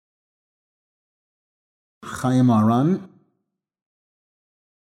Chayey Moharan.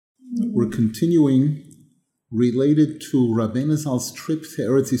 We're continuing related to Rabbeinu Zal's trip to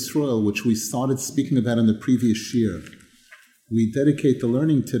Eretz Yisrael, which we started speaking about in the previous year. We dedicate the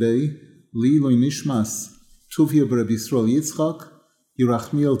learning today, Li'ilui Nishmas, Tuvia B'Rabbi Yisrael Yitzchak,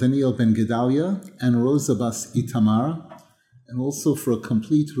 Yerachmiel Daniel ben Gedalia, and Rosa Bas Itamar, and also for a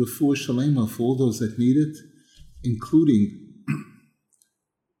complete refuah shalema for all those that need it, including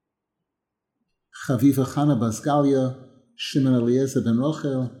Chaviva Chana Bas Galia, Shimon Eliezer ben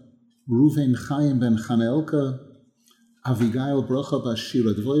Rochel, Ruven Chaim ben Chanelka, Avigail Brocha Bas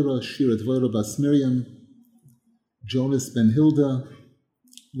Shira Dvoira Bas Miriam, Jonas ben Hilda,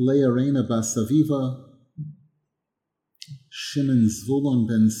 Leah Reina Bas Aviva, Shimon Zvulon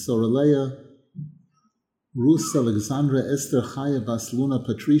ben Soraleya, Rus Alexandra Esther Chaya Bas Luna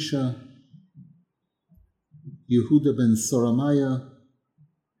Patricia, Yehuda ben Soramaya,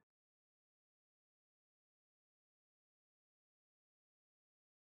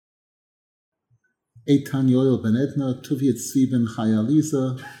 Eitan Yoel ben Edna, Tuvia Tzvi ben Chaya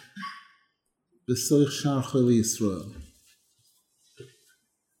Liza, Besoich Shar Chayey Yisrael.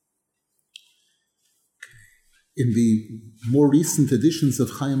 In the more recent editions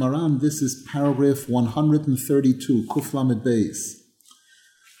of Chayey Moharan, this is paragraph 132, Kuf Lamed Beis.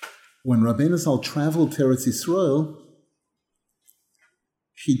 When Rabbeinu Zal traveled to Eretz Yisrael,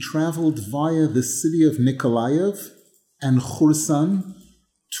 he traveled via the city of Nikolaev and Khursan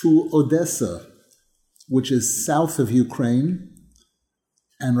to Odessa, which is south of Ukraine,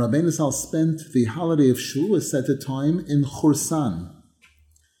 and Rabbeinu Zal spent the holiday of Shavuos at the time in Khursan,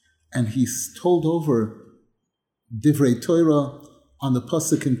 and he told over Divrei Torah on the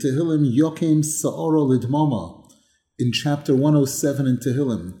pasuk in Tehillim, Yokem Sa'oro Lidmoma, in chapter 107 in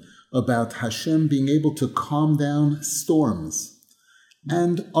Tehillim, about Hashem being able to calm down storms,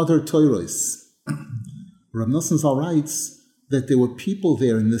 and other Torahs. Rav Nasan Zal writes that there were people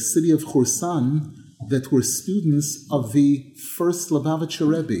there in the city of Khursan that were students of the first Lubavitcher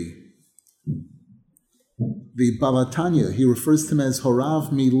Rebbe, the Balatanya. He refers to him as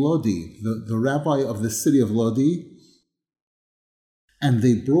Horav mi Lodi, the rabbi of the city of Lodi, and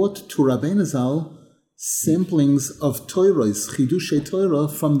they brought to Rabbeinu Zal samplings of Torahs, Chidushay Torah,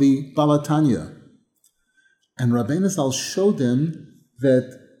 from the Balatanya. And Rabbeinu Zal showed them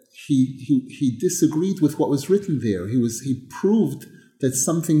that he disagreed with what was written there. He proved that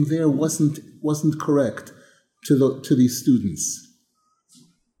something there wasn't correct to these students.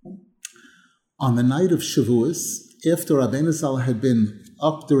 On the night of Shavuos, after Rabbeinu Zal had been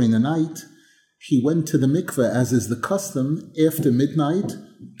up during the night, he went to the mikveh, as is the custom, after midnight,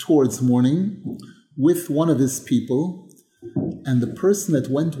 towards morning, with one of his people, and the person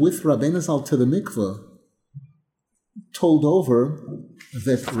that went with Rabbeinu Zal to the mikveh told over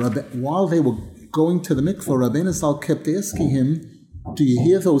that while they were going to the mikveh, Rabbeinu Zal kept asking him, "Do you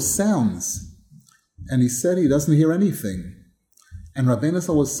hear those sounds?" And he said he doesn't hear anything. And Rabbeinu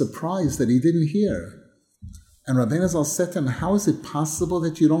Zal was surprised that he didn't hear. And Rabbeinu Zal said to him, "How is it possible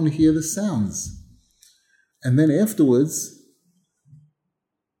that you don't hear the sounds?" And then afterwards,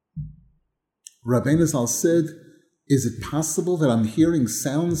 Rabbeinu Zal said, "Is it possible that I'm hearing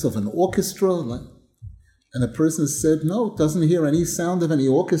sounds of an orchestra?" And the person said, "No, doesn't hear any sound of any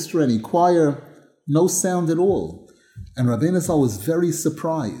orchestra, any choir, no sound at all." And Rabbeinu Zal was very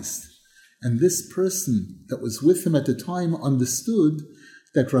surprised. And this person that was with him at the time understood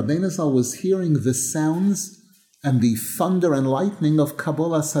that Rabbeinu Zal was hearing the sounds and the thunder and lightning of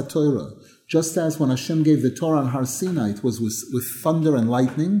Kabbalah Satorah. Just as when Hashem gave the Torah on Har Sinai, it was with thunder and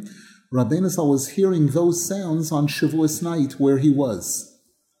lightning, Rabbeinu Zal was hearing those sounds on Shavuos night where he was.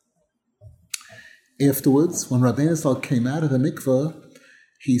 Afterwards, when Rabbeinu Zal came out of the mikveh,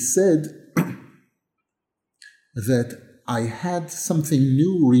 he said that I had something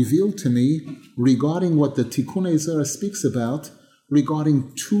new revealed to me regarding what the Tikkunei Zohar speaks about,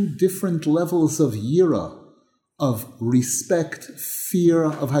 regarding two different levels of yira, of respect, fear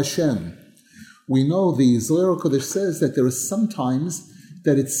of Hashem. We know the Zohar Kodesh says that there are sometimes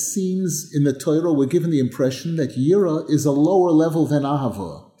that it seems in the Torah we're given the impression that yira is a lower level than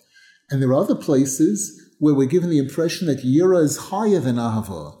ahava. And there are other places where we're given the impression that yira is higher than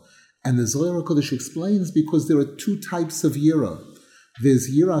ahava. And the Zohar Kodesh explains because there are two types of yira.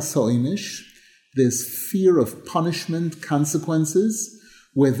 There's yira so'inish, there's fear of punishment, consequences,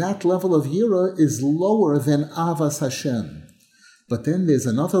 where that level of yira is lower than avas Hashem. But then there's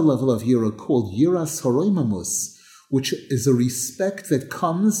another level of yira called yira soroimamus, which is a respect that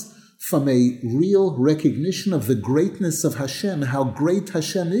comes from a real recognition of the greatness of Hashem, how great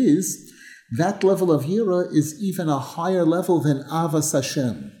Hashem is. That level of yira is even a higher level than avas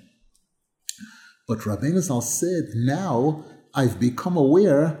Hashem. But Rabbeinu Zal said, now I've become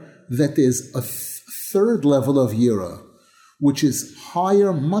aware that there's a third level of Yira, which is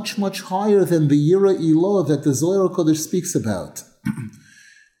higher, much, much higher than the Yira Ilah that the Zohar Kodesh speaks about.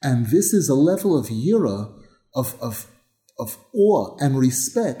 And this is a level of Yira, of awe and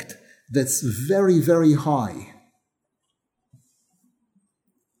respect that's very, very high.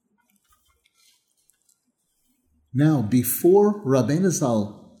 Now, before Rabbeinu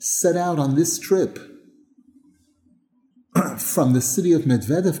Zal set out on this trip from the city of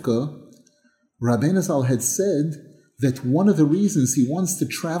Medvedevka, Rabbeinu Zal had said that one of the reasons he wants to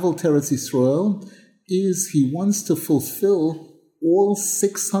travel to Eretz Yisrael is he wants to fulfill all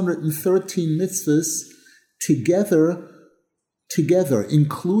 613 mitzvahs together,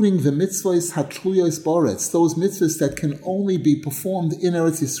 including the mitzvahs hatluyos baretz, those mitzvahs that can only be performed in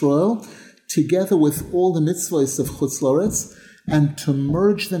Eretz Yisrael, together with all the mitzvahs of Chutz Laretz, and to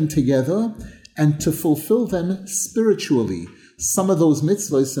merge them together and to fulfill them spiritually. Some of those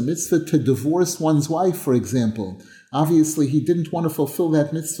mitzvahs, a mitzvah to divorce one's wife, for example. Obviously, he didn't want to fulfill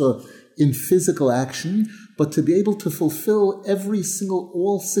that mitzvah in physical action, but to be able to fulfill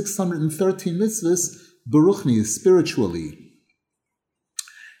all 613 mitzvahs, beruchni, spiritually.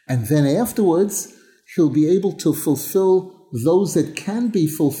 And then afterwards, he'll be able to fulfill those that can be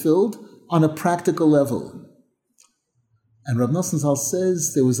fulfilled on a practical level. And Rav Nasan Zal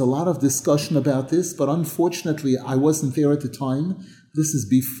says there was a lot of discussion about this, but unfortunately I wasn't there at the time. This is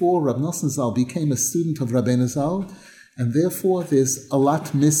before Rav Nasan Zal became a student of Rabbeinu Zal, and therefore there's a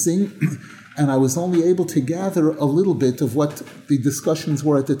lot missing, and I was only able to gather a little bit of what the discussions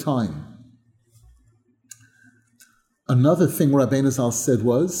were at the time. Another thing Rabbeinu Zal said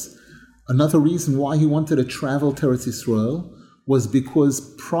was, another reason why he wanted to travel to Eretz Yisrael was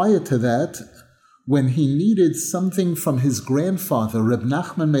because prior to that, when he needed something from his grandfather, Reb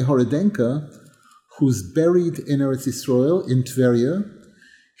Nachman Mehoredenka, who's buried in Eretz Yisrael, in Tveria,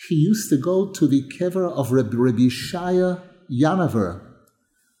 he used to go to the kever of Rabbi Yeshaya Yanaver,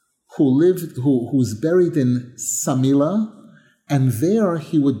 who's buried in Samila, and there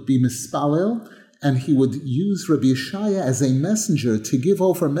he would be mispalel, and he would use Rabbi Yeshaya as a messenger to give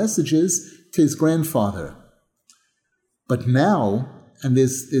over messages to his grandfather. But now, and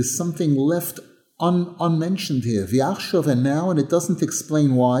there's something left unmentioned here, V'achshav, and now, and it doesn't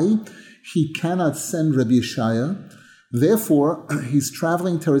explain why, he cannot send Rabbi Yeshaya. Therefore, he's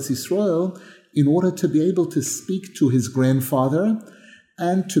traveling to Eretz Yisrael in order to be able to speak to his grandfather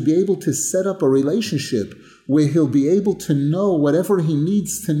and to be able to set up a relationship where he'll be able to know whatever he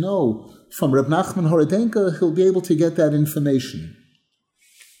needs to know from Reb Nachman Horedenka, he'll be able to get that information.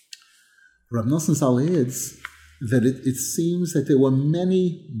 Rav Nasan Zal adds that it seems that there were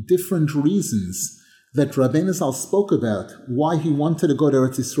many different reasons that Rabbeinu Zal spoke about why he wanted to go to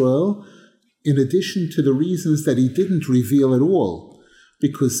Eretz Yisrael, in addition to the reasons that he didn't reveal at all.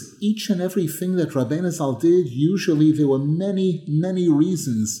 Because each and everything that Rabbeinu Zal did, usually there were many, many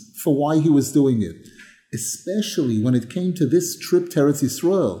reasons for why he was doing it. Especially when it came to this trip to Eretz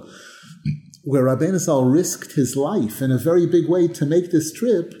Yisrael, where Rabbeinu Zal risked his life in a very big way to make this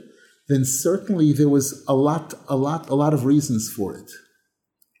trip, then certainly there was a lot of reasons for it.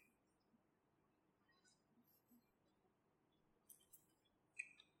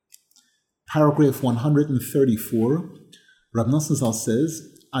 Paragraph 134, Rav Nasan Zal says,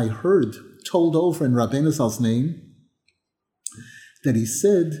 I heard, told over in Rabbeinu Zal's name, that he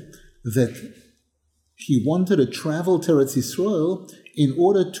said that he wanted to travel to Eretz Yisrael in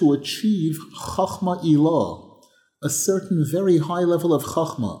order to achieve Chachma Ilah, a certain very high level of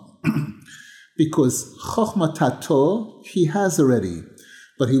Chachma. Because Chachma Tato, he has already,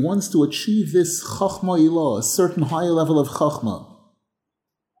 but he wants to achieve this Chachma Ilah, a certain higher level of Chachma.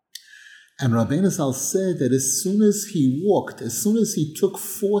 And Rabbeinu Zal said that as soon as he took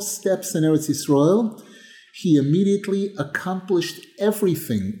 4 steps in Eretz Yisrael, he immediately accomplished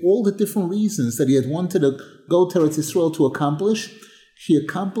everything, all the different reasons that he had wanted to go to Eretz Yisrael to accomplish, he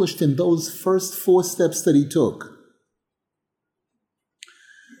accomplished in those first 4 steps that he took.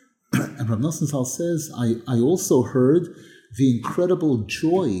 And Rav Nasan Zal says, I also heard the incredible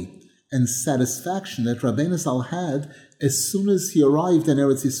joy and satisfaction that Rabbeinu Zal had as soon as he arrived in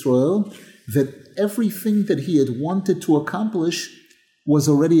Eretz Yisrael, that everything that he had wanted to accomplish was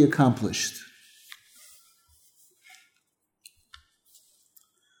already accomplished.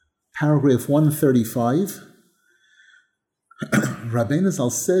 Paragraph 135. Rabbeinu Zal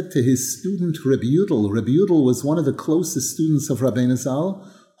said to his student Rabbi Yudel. Rabbi Yudel was one of the closest students of Rabbeinu Zal,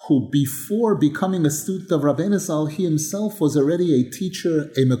 who before becoming a student of Rabbeinu Zal, he himself was already a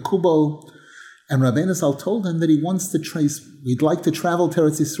teacher, a mekubal, and Rabbeinu Zal told him that he'd like to travel to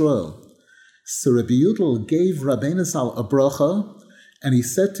Eretz Yisrael. So Rabbi Yudel gave Rabbeinu Zal a bracha, and he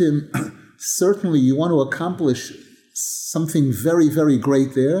said to him, certainly you want to accomplish something very, very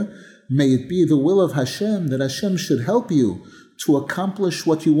great there. May it be the will of Hashem that Hashem should help you to accomplish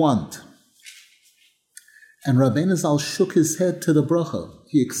what you want. And Rabbeinu Zal shook his head to the bracha.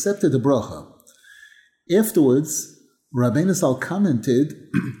 He accepted the bracha. Afterwards, Rabbeinu Zal commented,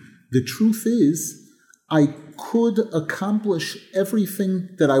 the truth is, I could accomplish everything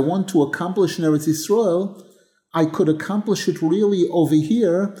that I want to accomplish in Eretz Yisrael. I could accomplish it really over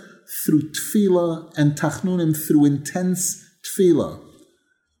here through tefillah and tachnunim, through intense tefillah.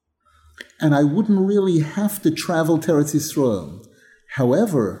 And I wouldn't really have to travel to Eretz Yisrael.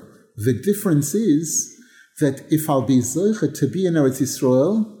 However, the difference is that if I'll be zeicha to be in Eretz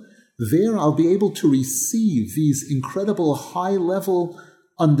Yisrael, there I'll be able to receive these incredible high-level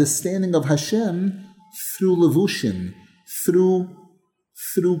understanding of Hashem through levushim,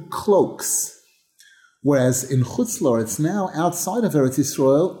 through cloaks. Whereas in Chutz La'aretz, now outside of Eretz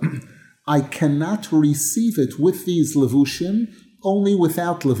Yisrael, I cannot receive it with these levushim, only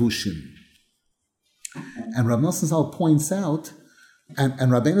without levushim. And Rav Nasan Zal points out,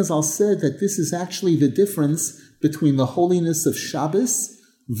 and Rabbeinu Zal said that this is actually the difference between the holiness of Shabbos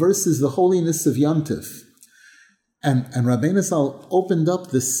versus the holiness of Yom Tov. And Rabbeinu Zal opened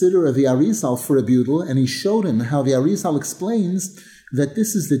up the Siddur of the Arizal for Rabbi Yudel, and he showed him how the Arizal explains that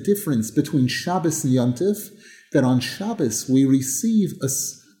this is the difference between Shabbos and Yom Tov, that on Shabbos we receive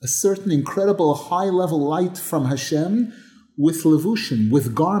a certain incredible high-level light from Hashem with levushim,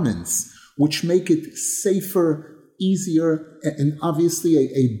 with garments, which make it safer, easier, and obviously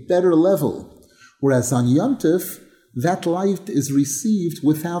a better level. Whereas on Yom Tov, that light is received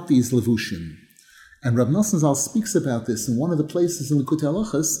without these levushim. And Rav Nasan Zal speaks about this in one of the places in the Likutei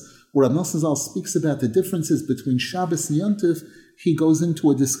Halachos, where Rav Nasan Zal speaks about the differences between Shabbos and Yom Tov. He goes into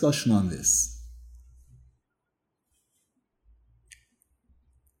a discussion on this.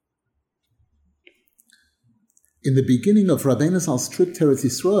 In the beginning of Rabbeinu Zal's trip to Eretz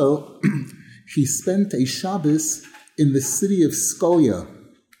Yisrael, he spent a Shabbos in the city of Skolia,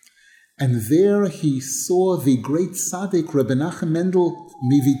 and there he saw the great tzaddik Rebbe Nachum Mendel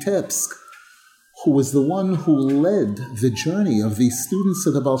Mivitebsk, who was the one who led the journey of the students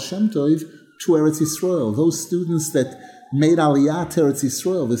of the Baal Shem Tov to Eretz Yisrael. Those students that made Aliyah to Eretz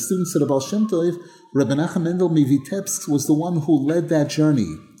Yisrael, the students of the Baal Shem Tov, Rebbe Nachum Mendel Mivitebsk was the one who led that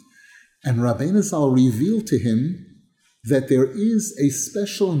journey. And Rabbeinu Zal revealed to him that there is a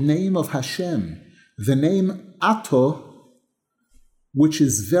special name of Hashem, the name Ato, which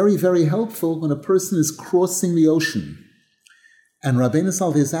is very, very helpful when a person is crossing the ocean. And Rabbeinu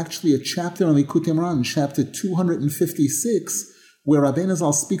Zal, there's actually a chapter on Likutei Moharan, chapter 256, where Rabbeinu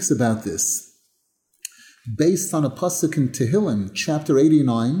Zal speaks about this, based on a pasuk in Tehillim, chapter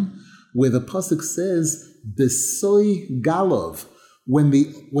 89, where the pasuk says, "Besoi galov," when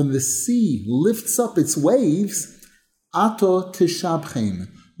the sea lifts up its waves, "Ato tishabchem,"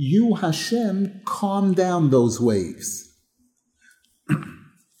 you Hashem calm down those waves.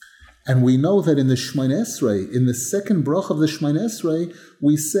 And we know that in the Shemona Esrei, in the second brach of the Shemona Esrei,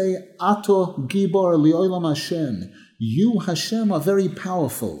 we say, Ato gibor li'olam Hashem. You, Hashem, are very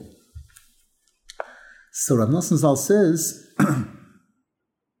powerful. So Rav Nasan Zal says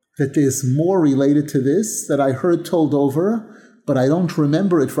that there's more related to this that I heard told over, but I don't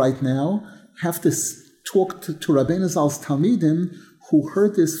remember it right now. I have to talk to Rabbeinu Zal's Talmidim who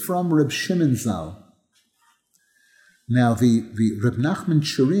heard this from Reb Shimon Zal. Now, the Reb Nachman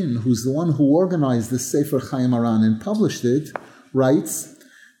Chirin, who's the one who organized the Sefer Chayey Moharan and published it, writes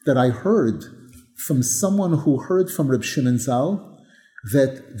that I heard from someone who heard from Reb Shimon Zal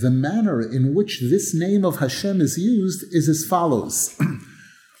that the manner in which this name of Hashem is used is as follows.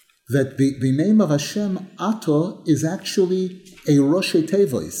 That the name of Hashem, Ato, is actually a Roshei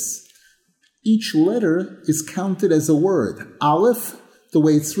Tevois. Each letter is counted as a word. Aleph, the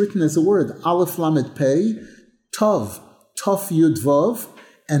way it's written as a word, Aleph Lamed Pei, Tov, Tov Yud Vav,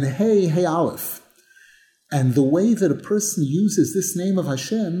 and Hey, Hey Aleph. And the way that a person uses this name of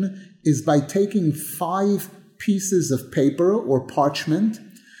Hashem is by taking 5 pieces of paper or parchment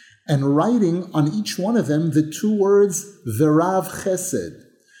and writing on each one of them the 2 words Verav Chesed.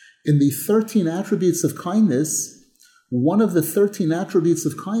 In the 13 attributes of kindness, one of the 13 attributes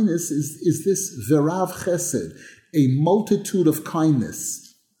of kindness is this Verav Chesed, a multitude of kindness.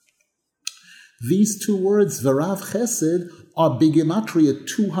 These 2 words, Verav Chesed, are Bigematria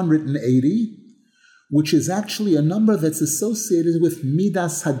 280, which is actually a number that's associated with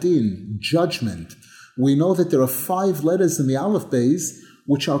Midas Hadin, judgment. We know that there are 5 letters in the Aleph Beis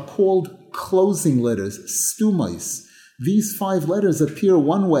which are called closing letters, stumais. These 5 letters appear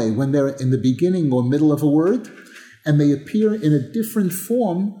one way when they're in the beginning or middle of a word, and they appear in a different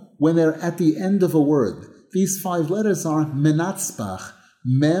form when they're at the end of a word. These 5 letters are menatzbach,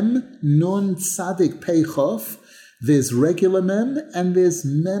 mem, nun, tzadik, pei, chof. There's regular mem and there's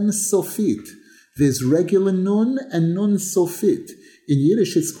mem sofit. There's regular nun and nun sofit. In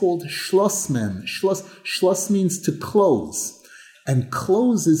Yiddish, it's called schloss mem. Schloss means to close. And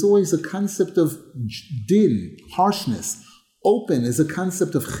close is always a concept of din, harshness. Open is a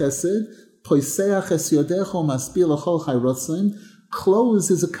concept of chesed. Poiseach es yodecho maspir l'chol chayrotzim.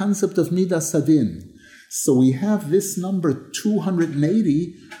 Close is a concept of midas hadin. So we have this number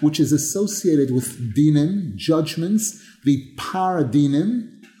 280, which is associated with dinim, judgments, the paradinim,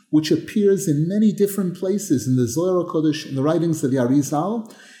 which appears in many different places in the Zohar HaKodesh, in the writings of the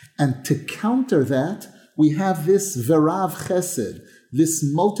Arizal. And to counter that, we have this verav chesed, this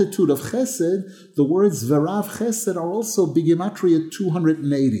multitude of chesed. The words verav chesed are also bigematria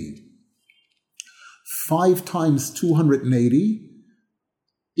 280. 5 times 280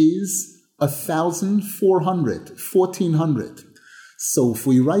 is 1,400, 1,400. So if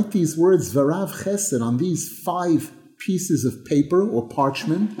we write these words verav chesed on these 5 pieces of paper or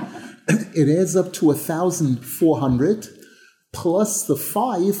parchment, it adds up to 1,400 plus the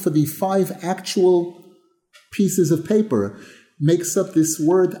 5 for the 5 actual pieces of paper makes up this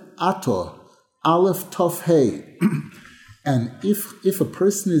word ato, aleph tov hey. And if a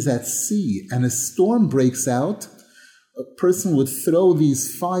person is at sea and a storm breaks out, a person would throw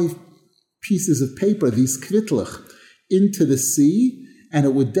these 5 pieces of paper, these kvitlach, into the sea, and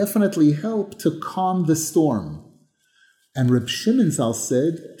it would definitely help to calm the storm. And Reb Shimon Zal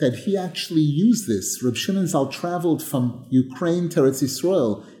said that he actually used this. Reb Shimon Zal traveled from Ukraine to Eretz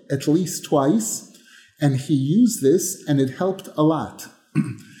Yisrael at least twice, and he used this, and it helped a lot.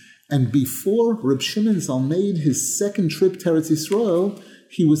 And before Reb Shimon Zal made his second trip to Eretz Yisrael,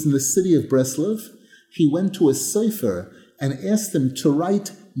 he was in the city of Breslov. He went to a sofer and asked him to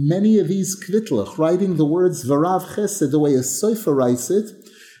write many of these kvitlach, writing the words verav chesed the way a sofer writes it,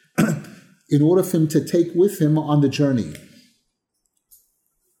 in order for him to take with him on the journey.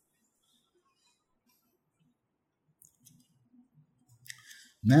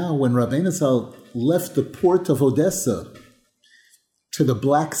 Now, when Rabbeinu Zal left the port of Odessa to the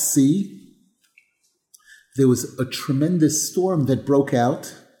Black Sea, there was a tremendous storm that broke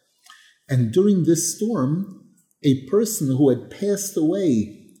out, and during this storm, a person who had passed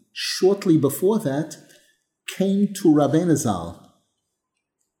away shortly before that came to Rabbeinu Zal.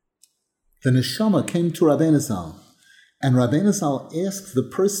 The neshama came to Rabbeinu Zal, and Rabbeinu Zal asked the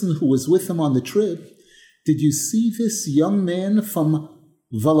person who was with him on the trip, "Did you see this young man from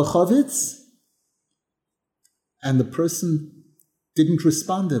Volochovitz?" And the person didn't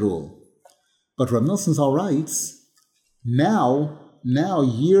respond at all. But Rav Nosson Zal writes, now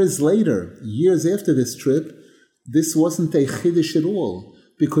years later, years after this trip, this wasn't a chiddush at all,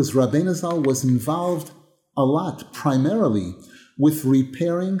 because Rabbeinu Zal was involved a lot, primarily, with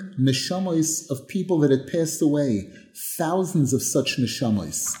repairing neshamos of people that had passed away, thousands of such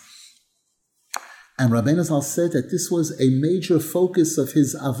neshamos. And Rabbeinu Zal said that this was a major focus of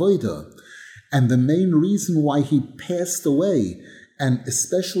his avodah, and the main reason why he passed away, and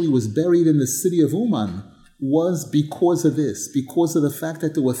especially was buried in the city of Uman, was because of this, because of the fact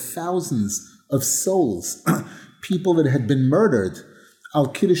that there were thousands of souls, people that had been murdered, al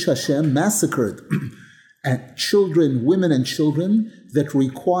Kiddush Hashem, massacred, and children, women and children, that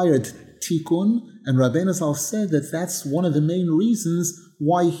required tikkun, and Rabbeinu Zal said that that's one of the main reasons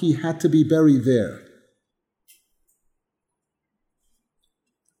why he had to be buried there.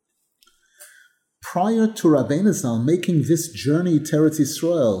 Prior to Rabbeinu Zal making this journey to Eretz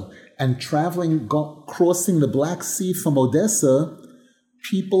Yisrael and crossing the Black Sea from Odessa,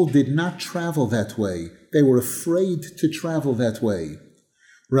 people did not travel that way. They were afraid to travel that way.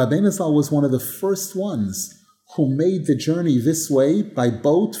 Rabbeinu Zal was one of the first ones who made the journey this way by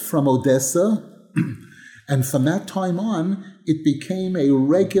boat from Odessa, and from that time on, it became a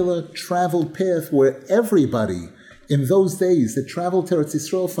regular traveled path where everybody in those days that traveled to Eretz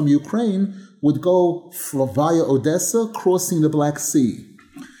Yisrael from Ukraine would go via Odessa, crossing the Black Sea.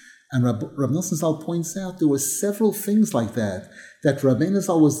 And Rav Nosson Zal points out there were several things like that Rabbeinu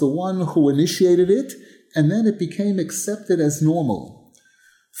Zal was the one who initiated it, and then it became accepted as normal.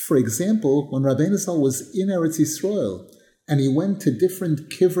 For example, when Rabbeinu Zal was in Eretz Yisrael, and he went to different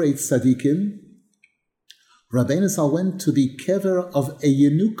kivrei tzadikim, Rabbeinu Zal went to the kever of a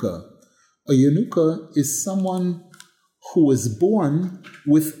yenuka. A yenuka is someone who was born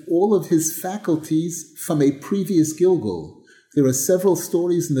with all of his faculties from a previous Gilgul. There are several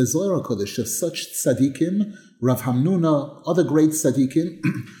stories in the Zohar HaKodesh of such tzaddikim Rav Hamnuna, other great tzaddikim,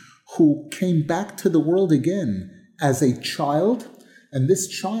 who came back to the world again as a child. And this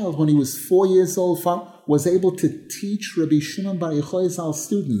child, when he was 4 years old, was able to teach Rabbi Shimon Bar Yochai Zal's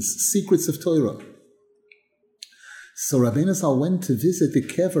students secrets of Torah. So Rabbeinu Zal went to visit the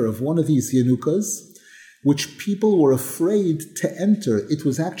kever of one of these Yenukas, which people were afraid to enter. It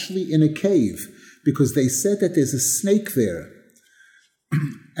was actually in a cave, because they said that there's a snake there.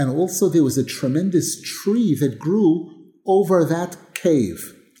 And also there was a tremendous tree that grew over that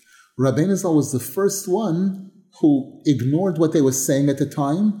cave. Rabbeinu Zal was the first one who ignored what they were saying at the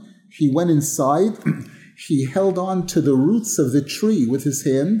time. He went inside, he held on to the roots of the tree with his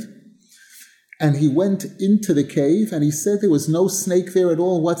hand, and he went into the cave, and he said there was no snake there at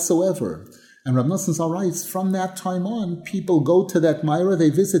all whatsoever. And Rav Nasan Zal writes, from that time on, people go to that Meira, they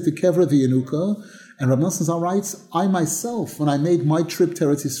visit the kever of the Yenuka, and Rav Nasan Zal writes, I myself, when I made my trip to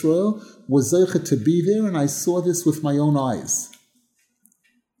Eretz Yisrael, was zeicha to be there, and I saw this with my own eyes.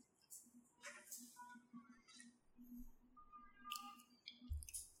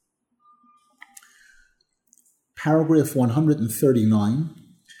 Paragraph 139.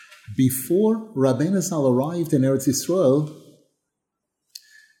 Before Rabbeinu Zal arrived in Eretz Yisrael,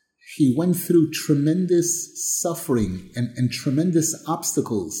 he went through tremendous suffering and tremendous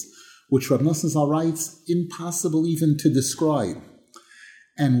obstacles, which Rav Nasan Zal writes, impossible even to describe.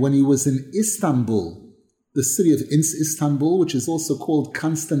 And when he was in Istanbul, the city of Istanbul, which is also called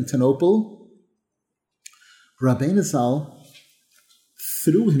Constantinople, Rabbeinu Zal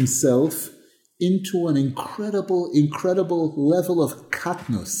threw himself into an incredible level of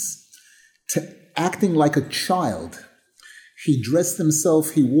katnus, to acting like a child. He dressed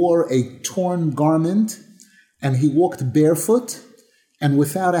himself, he wore a torn garment, and he walked barefoot and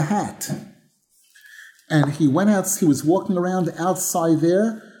without a hat. And he was walking around outside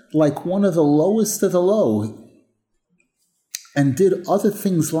there like one of the lowest of the low, and did other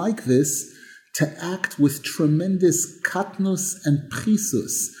things like this to act with tremendous katnus and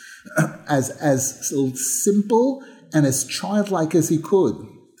prisus, as simple and as childlike as he could.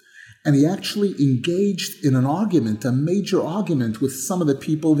 And he actually engaged in an argument, a major argument with some of the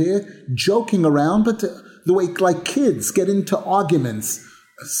people there, joking around, but the way like kids get into arguments,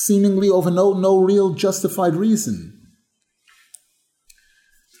 seemingly over no real justified reason.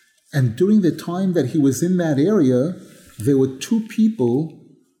 And during the time that he was in that area, there were two people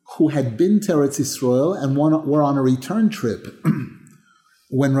who had been to Eretz Yisrael and were on a return trip.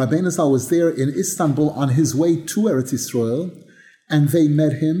 When Rabbeinu Zal was there in Istanbul on his way to Eretz Yisrael, and they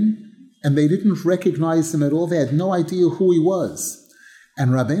met him, and they didn't recognize him at all. They had no idea who he was.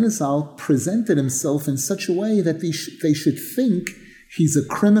 And Rabbeinu Zal presented himself in such a way that they should think he's a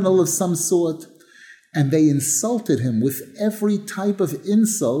criminal of some sort. And they insulted him with every type of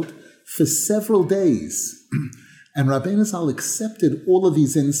insult for several days. And Rabbeinu Zal accepted all of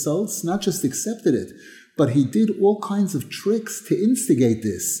these insults, not just accepted it, but he did all kinds of tricks to instigate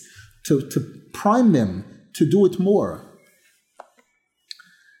this, to prime them to do it more.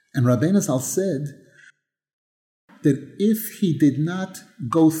 And Rabbeinu Zal said that if he did not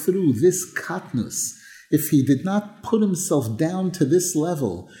go through this katnus, if he did not put himself down to this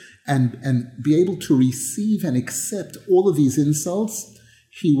level and be able to receive and accept all of these insults,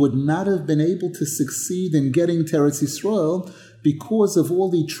 he would not have been able to succeed in getting to Eretz Yisrael because of all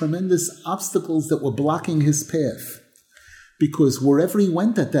the tremendous obstacles that were blocking his path. Because wherever he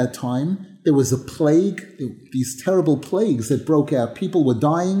went at that time, there was a plague, these terrible plagues that broke out. People were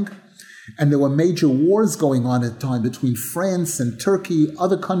dying, and there were major wars going on at the time between France and Turkey,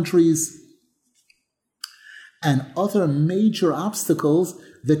 other countries, and other major obstacles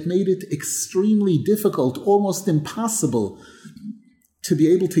that made it extremely difficult, almost impossible, to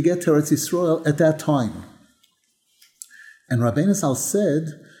be able to get to Eretz Yisrael at that time. And Rabbeinu Zal said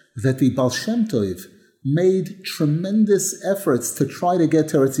that the Baal Shem Tov made tremendous efforts to try to get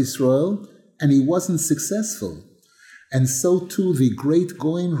to Eretz Yisrael, and he wasn't successful. And so too the great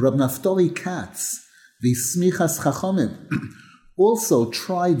Goin Rab Naftali Katz, the Smichas Chachamim, also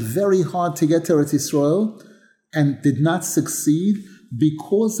tried very hard to get to Eretz Yisrael and did not succeed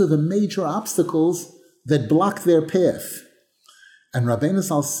because of the major obstacles that blocked their path. And Rabbeinu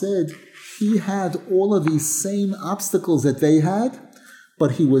Zal said he had all of these same obstacles that they had,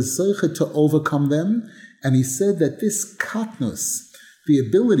 but he was zeicha to overcome them. And he said that this katnus, the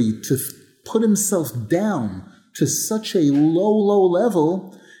ability to put himself down to such a low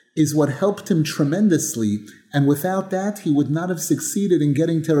level, is what helped him tremendously. And without that, he would not have succeeded in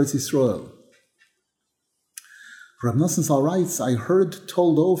getting to Eretz Yisrael. Rav Nasan Zal writes, I heard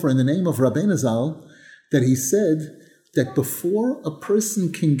told over in the name of Rabbeinu Zal that he said that before a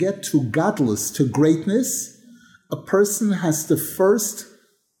person can get to godless, to greatness, a person has to first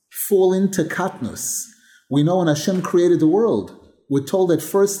fall into katnus. We know when Hashem created the world, we're told that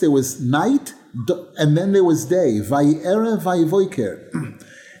first there was night and then there was day. Vayera, vayvoiker.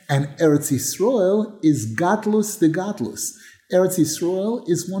 And Eretz Yisrael is gadlus the gadlus. Eretz Yisrael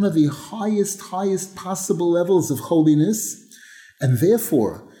is one of the highest possible levels of holiness. And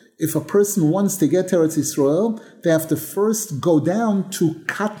therefore, if a person wants to get to Eretz Yisrael, they have to first go down to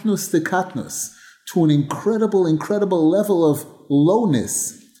katnus the katnus, to an incredible level of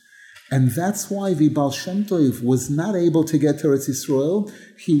lowness. And that's why the Baal Shem Tov was not able to get to Eretz Yisrael.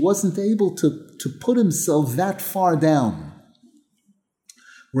 He wasn't able to put himself that far down.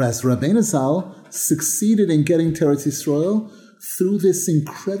 Whereas Rabbeinu Zal succeeded in getting to Eretz Yisrael through this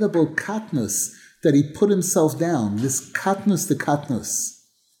incredible katnus that he put himself down, this katnus the katnus.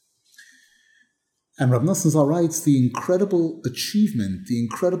 And Rav Nasan Zal writes, the incredible achievement, the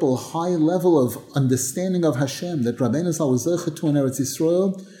incredible high level of understanding of Hashem that Rabbeinu Zal was zeicha to in Eretz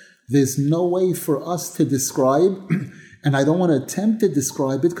Yisrael, there's no way for us to describe, and I don't want to attempt to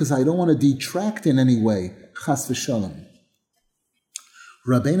describe it because I don't want to detract in any way. Chas v'shalom.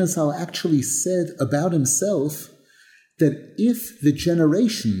 Rabbeinu Zal actually said about himself that if the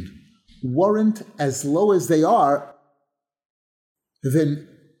generation weren't as low as they are, then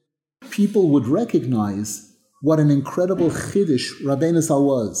people would recognize what an incredible chiddush Rabbeinu Zal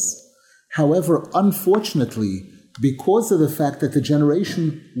was. However, unfortunately, because of the fact that the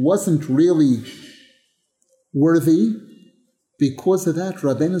generation wasn't really worthy, because of that,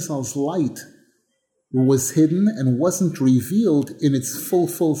 Rabbeinu Zal's light was hidden and wasn't revealed in its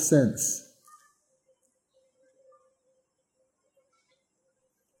full sense.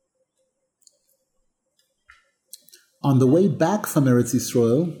 On the way back from Eretz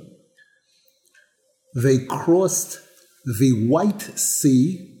Yisrael, they crossed the White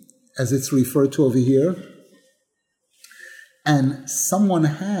Sea, as it's referred to over here, and someone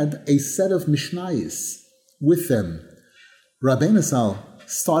had a set of Mishnayos with them. Rabbeinu Zal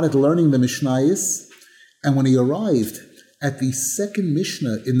started learning the Mishnayos, and when he arrived at the second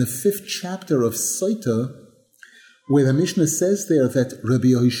Mishnah in the 5th chapter of Sotah, where the Mishnah says there that Rabbi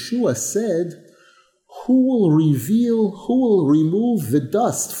Yehoshua said, who will remove the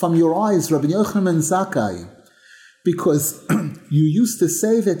dust from your eyes, Rabbi Yochanan Zakkai? Because you used to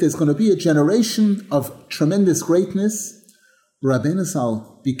say that there's going to be a generation of tremendous greatness. Rabbeinu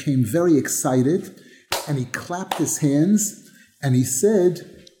Zal became very excited, and he clapped his hands, and he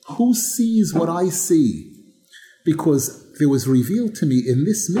said, who sees what I see? Because there was revealed to me in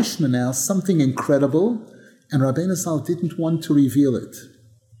this Mishnah now something incredible, and Rabbeinu Zal didn't want to reveal it.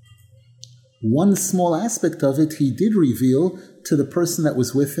 One small aspect of it he did reveal to the person that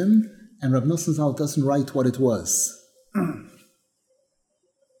was with him, and Rav Nasan Zal doesn't write what it was.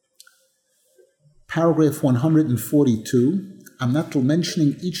 Paragraph 142. I'm not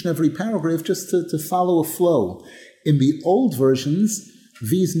mentioning each and every paragraph, just to follow a flow. In the old versions,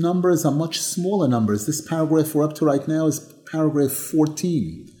 these numbers are much smaller numbers. This paragraph we're up to right now is paragraph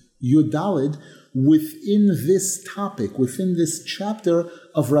 14. Yud Daled, within this topic, within this chapter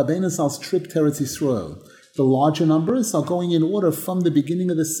of Rabbeinu Zal's trip to Eretz Yisrael. The larger numbers are going in order from the beginning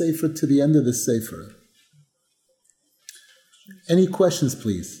of the Sefer to the end of the Sefer. Any questions,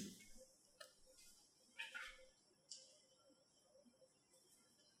 please?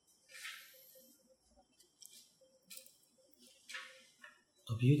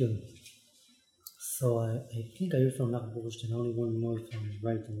 Beautiful. So I think I heard from Nachum Buchstein. I only want to know if I'm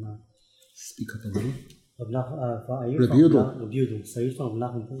right or not. Speak up a little. Rebutal. So I heard from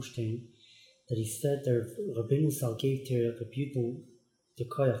Nachum Buchstein that he said that Rabbeinu Zal gave to Rebutal the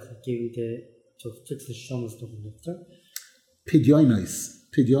koyach, gave to fix the shamas to the lifter. Pidyonos.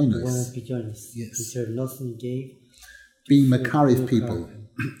 One of Pidyonos. Yes. He said Nasan gave. Being Makariv people.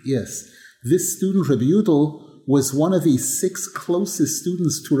 Yes. This student Rebutal was one of the 6 closest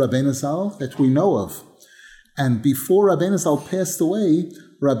students to Rabbeinu Zal that we know of. And before Rabbeinu Zal passed away,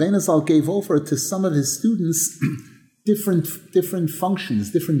 Rabbeinu Zal gave over to some of his students different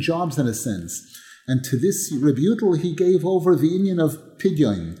functions, different jobs in a sense. And to this Rebutal, he gave over the union of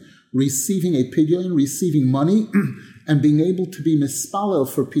pidyon, receiving a pidyon, receiving money, and being able to be mispalel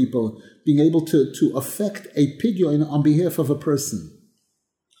for people, being able to affect a pidyon on behalf of a person.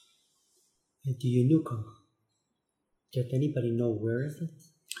 The Yenuka. Does anybody know where is it?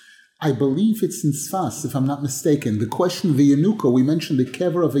 I believe it's in Sfas, if I'm not mistaken. The question of the Yenuka, we mentioned the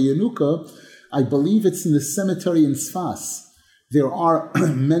kever of a Yenuka. I believe it's in the cemetery in Sfas. There are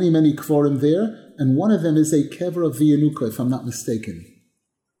many kvorim there, and one of them is a kever of the Yenuka, if I'm not mistaken.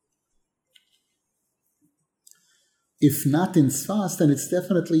 If not in Sfas, then it's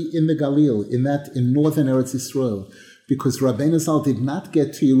definitely in the Galil, in northern Eretz Yisrael, because Rabbeinu Zal did not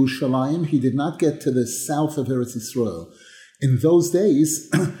get to Yerushalayim, he did not get to the south of Eretz Yisrael. In those days,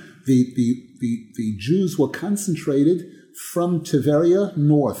 the Jews were concentrated from Tiberia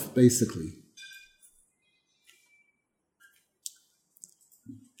north, basically.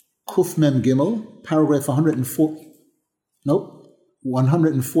 Kuf Mem Gimel, paragraph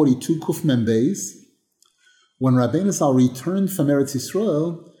 142, Kuf Mem Beis. When Rabbeinu Zal returned from Eretz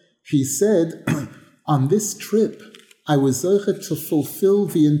Yisrael, he said, on this trip, I was zeichet to fulfill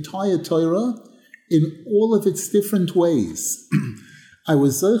the entire Torah in all of its different ways. I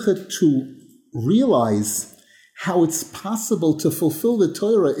was zeichet to realize how it's possible to fulfill the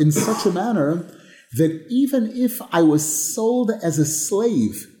Torah in such a manner that even if I was sold as a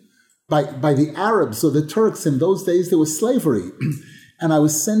slave by the Arabs or the Turks, in those days there was slavery, and I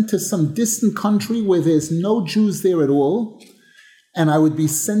was sent to some distant country where there's no Jews there at all, and I would be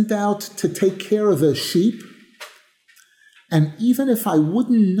sent out to take care of the sheep, and even if I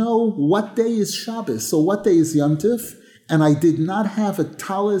wouldn't know what day is Shabbos or what day is Yom Tov, and I did not have a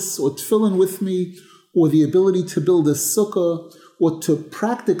talis or tefillin with me, or the ability to build a sukkah, or to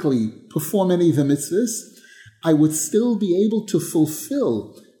practically perform any of the mitzvahs, I would still be able to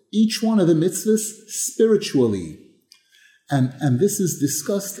fulfill each one of the mitzvahs spiritually. And this is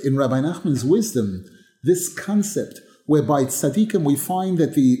discussed in Rabbi Nachman's wisdom, this concept, whereby tzaddikim we find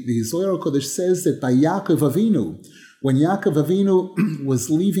that the Zohar HaKodesh says that by Yaakov Avinu, when Yaakov Avinu was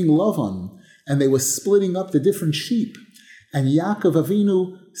leaving Lavan, and they were splitting up the different sheep, and Yaakov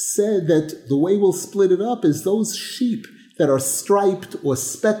Avinu said that the way we'll split it up is those sheep that are striped or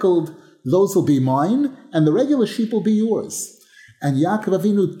speckled, those will be mine, and the regular sheep will be yours. And Yaakov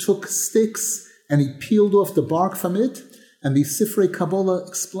Avinu took sticks and he peeled off the bark from it, and the Sifrei Kabbalah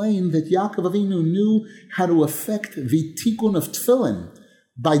explained that Yaakov Avinu knew how to affect the tikkun of tefillin,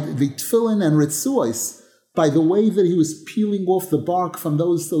 by the tefillin and ritzuos, by the way that he was peeling off the bark from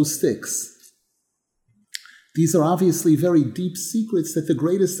those sticks. These are obviously very deep secrets that the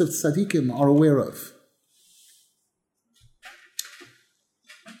greatest of tzaddikim are aware of.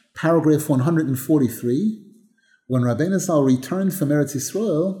 Paragraph 143, when Rabbeinu Zal returned from Eretz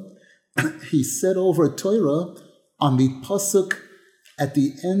Yisrael, he said over Torah on the pasuk at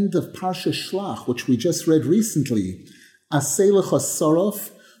the end of Parsha Shlach, which we just read recently, Aseh lecha sorof,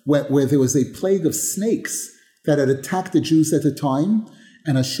 where there was a plague of snakes that had attacked the Jews at the time,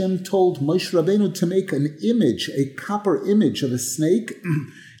 and Hashem told Moshe Rabbeinu to make an image, a copper image of a snake,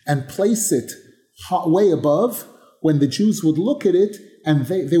 and place it way above, when the Jews would look at it, and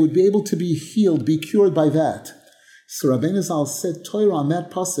they would be able to be healed, be cured by that. So Rabbeinu Zal said Torah on that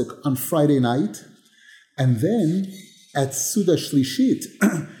pasuk on Friday night, and then at Suda Shlishit,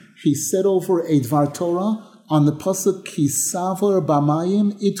 he said over a Dvar Torah on the pasuk Ki savar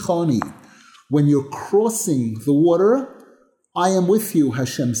b'mayim itchoni. When you're crossing the water, I am with you,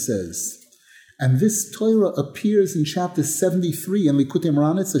 Hashem says. And this Torah appears in chapter 73 in Likutei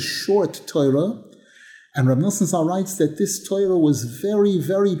Moharan. It's a short Torah. And Rab Nosson Zal writes that this Torah was very,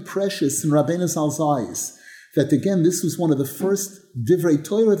 very precious in Rabbeinu Zal's eyes. That again, this was one of the first Divrei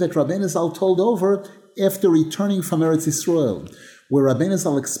Torah that Rabbeinu Zal told over after returning from Eretz Yisrael, where Rabbeinu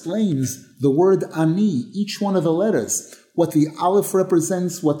Zal explains the word Ani, each one of the letters, what the Aleph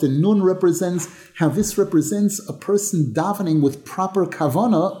represents, what the Nun represents, how this represents a person davening with proper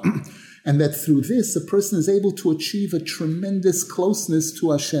kavanah, and that through this a person is able to achieve a tremendous closeness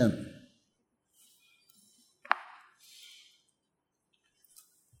to Hashem.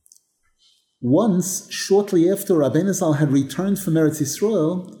 Once, shortly after Rabbeinu Zal had returned from Eretz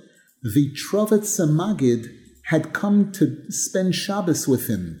Yisrael, the Trovetz Magid had come to spend Shabbos with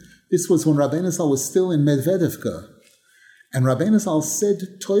him. This was when Rabbeinu Zal was still in Medvedevka. And Rabbeinu Zal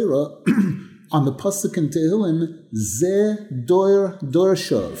said Torah on the pasuk in Tehillim, Ze Dor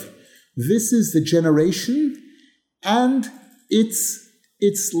Dorshov. This is the generation and its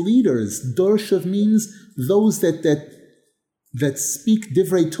leaders. Dorshov means those that speak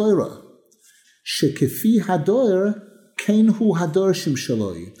Divrei Torah. Shekefi Hador Kenhu Hador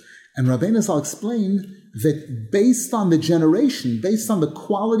Shimshaloi. And Rabbeinu Zal explained that based on the generation, based on the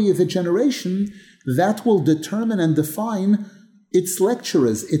quality of the generation, that will determine and define its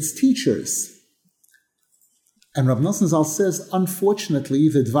lecturers, its teachers. And Rab Nosson Zal says, unfortunately,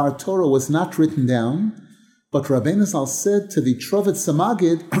 the Dvar Torah was not written down, but Rabbeinu Zal said to the Trovetz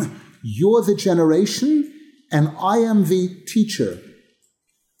Magid, you're the generation, and I am the teacher.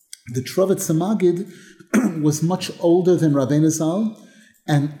 The Trovetz Magid was much older than Rabbeinu Zal,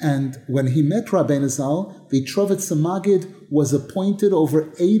 and when he met Rabbeinu Zal, the Trovetz Magid was appointed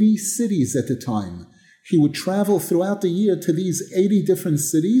over 80 cities at the time. He would travel throughout the year to these 80 different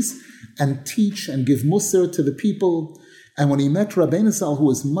cities and teach and give musar to the people. And when he met Rabbeinu Zal, who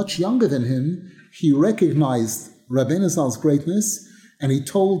was much younger than him, he recognized Rabbeinu Zal's greatness, and he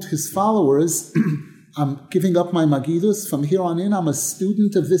told his followers, I'm giving up my Magidus. From here on in, I'm a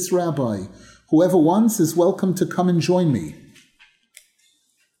student of this rabbi. Whoever wants is welcome to come and join me.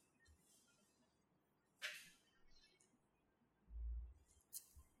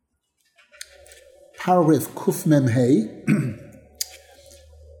 Paragraph Kuf Mem Hey.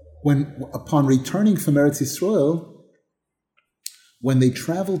 When, upon returning from Eretz Yisrael, when they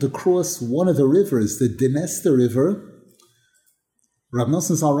traveled across one of the rivers, the Dnester River, Rav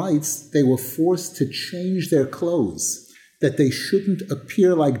Nasan Zal writes, they were forced to change their clothes, that they shouldn't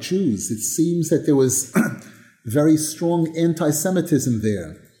appear like Jews. It seems that there was very strong anti-Semitism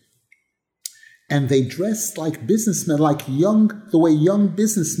there. And they dressed like businessmen, the way young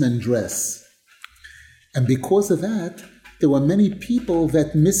businessmen dress. And because of that, there were many people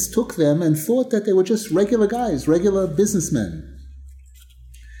that mistook them and thought that they were just regular guys, regular businessmen.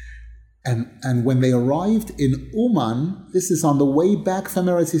 And when they arrived in Uman, this is on the way back from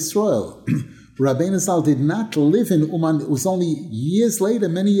Eretz Yisrael, Rabbeinu Zal did not live in Uman. It was only years later,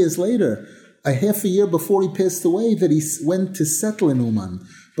 many years later, a half a year before he passed away, that he went to settle in Uman.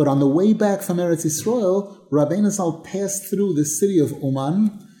 But on the way back from Eretz Yisrael, Rabbeinu Zal passed through the city of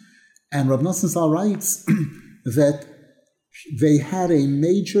Uman, and Rav Nasan Zal writes that they had a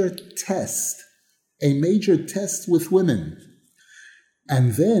major test with women.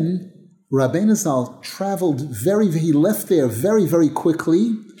 And then Rabbeinu Zal he left there very, very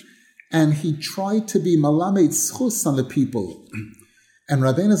quickly, and he tried to be malamed zchus on the people. And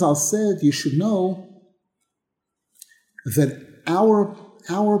Rabbeinu Zal said, you should know that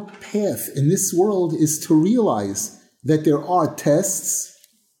our path in this world is to realize that there are tests,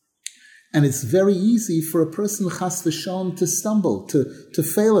 and it's very easy for a person, chas v'shalom, to stumble, to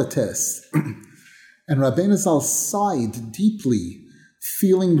fail a test. And Rabbeinu Zal sighed deeply,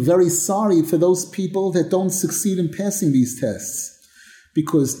 feeling very sorry for those people that don't succeed in passing these tests.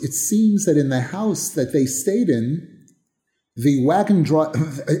 Because it seems that in the house that they stayed in, in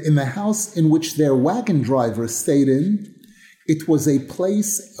the house in which their wagon driver stayed in, it was a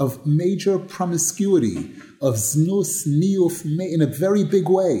place of major promiscuity, of znus, niyuf, in a very big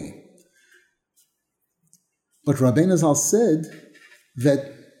way. But Rabbeinu Zal said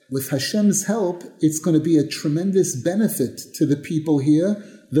that with Hashem's help, it's going to be a tremendous benefit to the people here,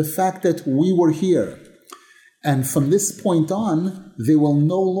 the fact that we were here. And from this point on, there will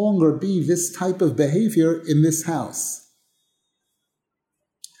no longer be this type of behavior in this house.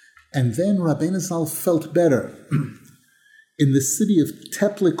 And then Rabbeinu Zal felt better. In the city of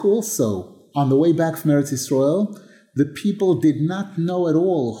Teplik also, on the way back from Eretz Yisrael, the people did not know at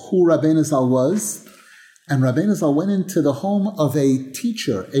all who Rabbeinu Zal was. And Rabbeinu Zal went into the home of a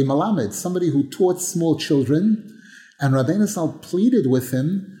teacher, a malamed, somebody who taught small children. And Rabbeinu Zal pleaded with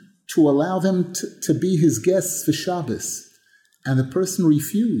him to allow them to be his guests for Shabbos. And the person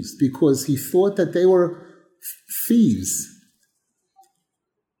refused because he thought that they were thieves.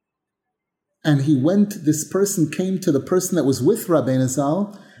 And this person came to the person that was with Rabbeinu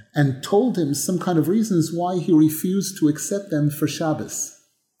Zal and told him some kind of reasons why he refused to accept them for Shabbos.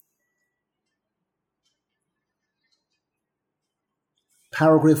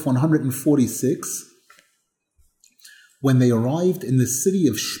 Paragraph 146. When they arrived in the city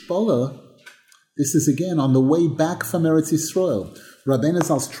of Shpola, this is again on the way back from Eretz Yisrael. Rabbeinu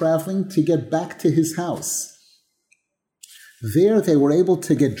Zal's traveling to get back to his house. There they were able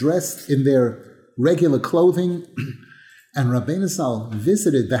to get dressed in their regular clothing, and Rabbeinu Zal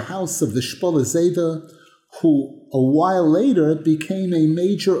visited the house of the Shpola Zayda, who a while later became a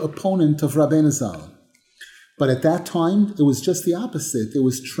major opponent of Rabbeinu Zal. But at that time, it was just the opposite. There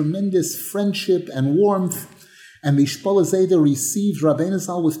was tremendous friendship and warmth, and the Shpola Zayda received Rabbeinu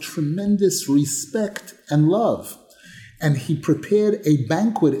Zal with tremendous respect and love. And he prepared a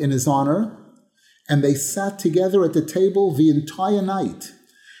banquet in his honor, and they sat together at the table the entire night.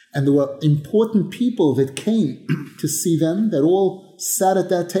 And there were important people that came to see them, that all sat at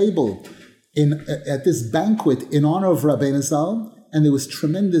that table at this banquet in honor of Rabbeinu Zal, and there was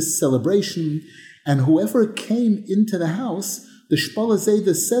tremendous celebration. And whoever came into the house, the Shpola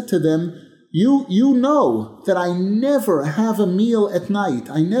Zayda said to them, You know that I never have a meal at night.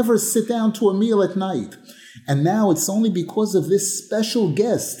 I never sit down to a meal at night. And now it's only because of this special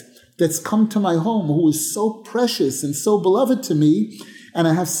guest that's come to my home, who is so precious and so beloved to me, and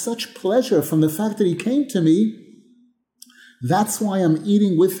I have such pleasure from the fact that he came to me. That's why I'm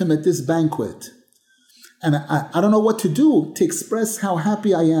eating with him at this banquet. And I don't know what to do to express how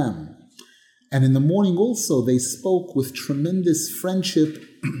happy I am. And in the morning also, they spoke with tremendous friendship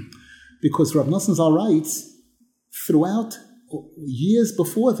because Rav Nasan Zal writes, throughout years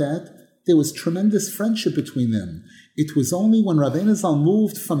before that, there was tremendous friendship between them. It was only when Rabbeinu Zal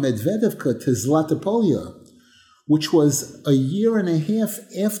moved from Medvedevka to Zlatopolia, which was a year and a half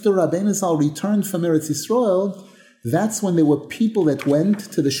after Rabbeinu Zal returned from Eretz Yisrael, that's when there were people that went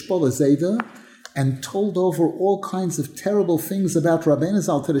to the Shpola Zayda and told over all kinds of terrible things about Rabbeinu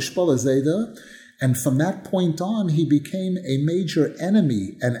Zal to the Shpola Zayda. And from that point on, he became a major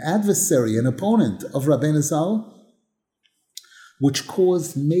enemy, an adversary, an opponent of Rabbeinu Zal, which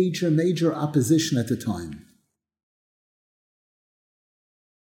caused major opposition at the time.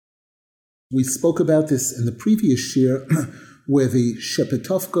 We spoke about this in the previous year, where the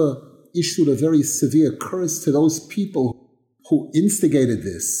Shepetovka issued a very severe curse to those people who instigated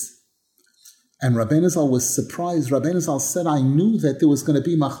this. And Rabbeinu Zal was surprised. Rabbeinu Zal said, I knew that there was going to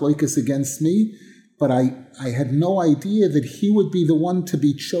be machloikis against me, but I had no idea that he would be the one to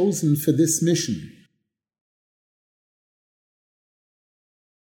be chosen for this mission.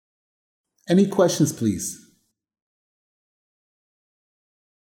 Any questions, please?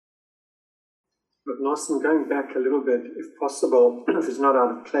 But Nasan, going back a little bit, if possible, if it's not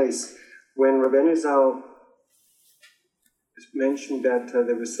out of place, when Rabbeinu Zal mentioned that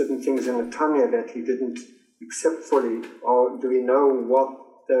there were certain things in the Tanya that he didn't accept fully, or do we know what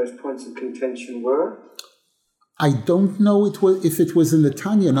those points of contention were? I don't know if it was in the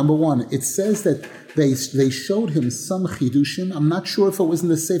Tanya. Number one, it says that they showed him some chidushim. I'm not sure if it was in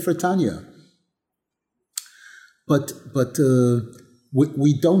the Sefer Tanya. But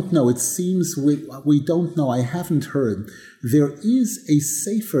we don't know. It seems we don't know. I haven't heard. There is a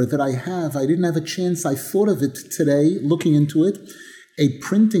sefer that I have. I didn't have a chance. I thought of it today, looking into it. A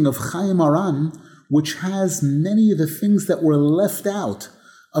printing of Chayey Moharan, which has many of the things that were left out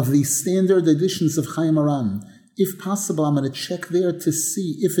of the standard editions of Chayey Moharan. If possible, I'm going to check there to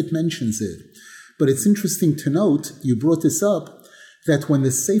see if it mentions it. But it's interesting to note, you brought this up, that when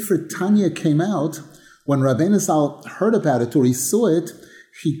the Sefer Tanya came out, when Rabbeinu Zal heard about it or he saw it,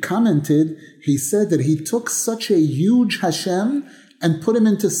 he commented, he said that he took such a huge Hashem and put him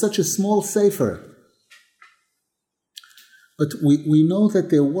into such a small Sefer. But we know that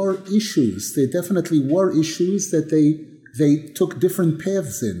there were issues. There definitely were issues that they took different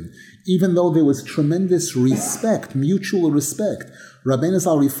paths in, even though there was tremendous respect, mutual respect. Rabbeinu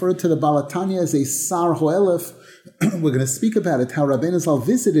Zal referred to the Balatanya as a Sar Ho'elef. We're going to speak about it, how Rabbeinu Zal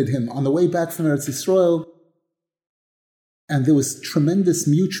visited him on the way back from Eretz Yisrael. And there was tremendous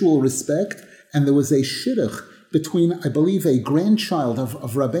mutual respect, and there was a shidduch between, I believe, a grandchild of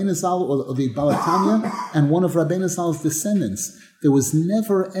Rabbeinu Zal, or the Balatanya, and one of Rabbeinu Zal's descendants. There was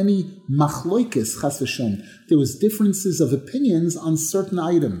never any machloikis, chas v'shon. There was differences of opinions on certain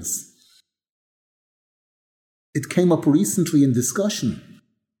items. It came up recently in discussion.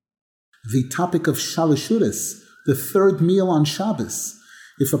 The topic of shalashuris, the third meal on Shabbos.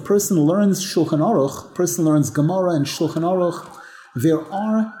 If a person learns Shulchan Aruch, person learns Gemara and Shulchan Aruch, there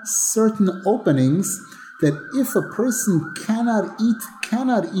are certain openings that if a person cannot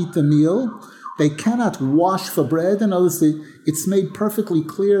eat the meal, they cannot wash for bread. And obviously, it's made perfectly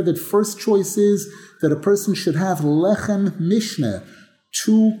clear that first choice is that a person should have lechem mishneh,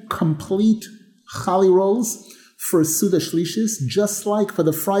 2 complete chali rolls for Suda Shlishis, just like for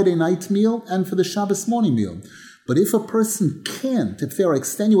the Friday night meal and for the Shabbos morning meal. But if a person can't, if there are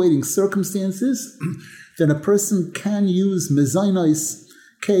extenuating circumstances, then a person can use mezainos,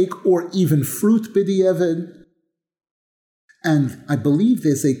 cake, or even fruit b'di'evid. And I believe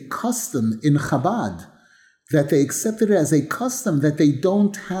there's a custom in Chabad that they accepted it as a custom that they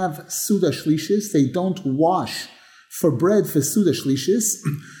don't have Suda Shlishis, they don't wash for bread for Suda Shlishis,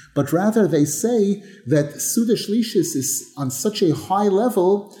 but rather they say that Suda Shlishis is on such a high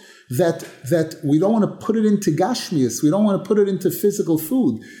level that we don't want to put it into Gashmias, we don't want to put it into physical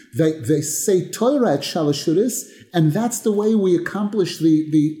food. They say Torah at Shalashuris, and that's the way we accomplish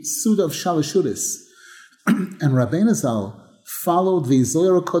the Suda of Shalashuris. And Rabbeinu Zal followed the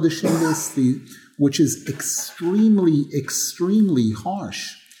Zohar Kodesh in this, which is extremely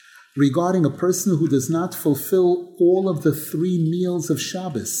harsh regarding a person who does not fulfill all of the 3 meals of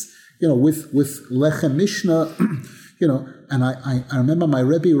Shabbos, with Lechem Mishnah, and I remember my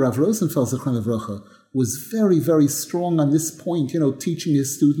Rebbe, Rav Rosenfeld, Zechron Livrocha, was very, very strong on this point, teaching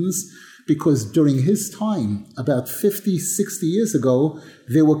his students, because during his time, about 50, 60 years ago,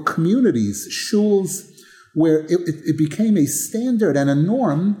 there were communities, shuls, where it became a standard and a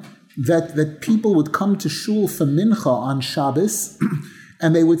norm that people would come to shul for mincha on Shabbos,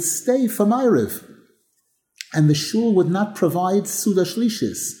 and they would stay for Ma'ariv. And the shul would not provide Suda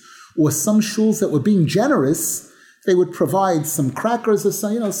Shlishis. Or some shuls that were being generous, they would provide some crackers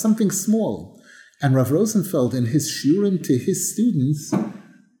or something small. And Rav Rosenfeld, in his shurim to his students,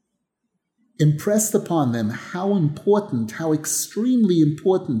 impressed upon them how important, how extremely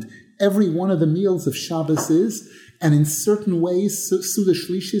important every one of the meals of Shabbos is, and in certain ways, Suda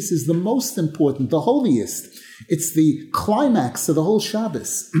Shlishis is the most important, the holiest. It's the climax of the whole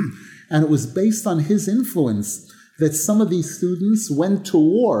Shabbos. And it was based on his influence that some of these students went to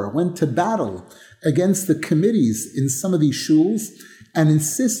war, went to battle against the committees in some of these shuls, and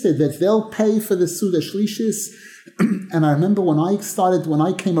insisted that they'll pay for the Suda Shlishis. And I remember when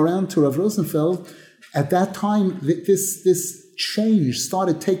I came around to Rav Rosenfeld, at that time, this change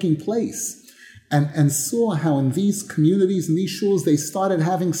started taking place. And saw how in these communities, in these shuls, they started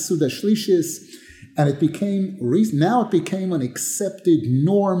having Suda Shlishis, and it became an accepted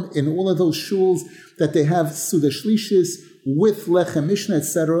norm in all of those shuls that they have Suda Shlishis with Lechem Mishnah,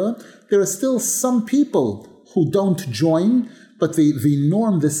 etc. There are still some people who don't join, but the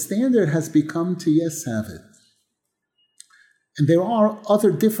norm, the standard has become to have it. And there are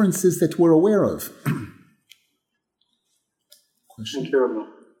other differences that we're aware of. Question? Thank you.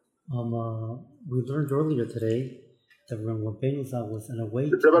 We learned earlier today that Rabbeinu Zal was in a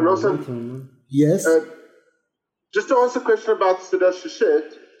way Rabbi Nasan? Yes? Just to ask a question about Suda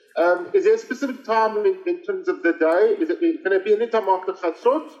Shishit, is there a specific time in terms of the day? Can it be any time after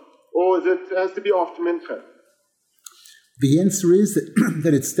Chatzot, or has to be after Mincha? The answer is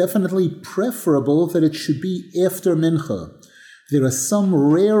that it's definitely preferable that it should be after Mincha. There are some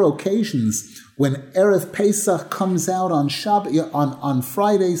rare occasions when Erev Pesach comes out on on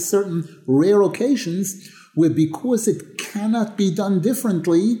Friday, certain rare occasions where, because it cannot be done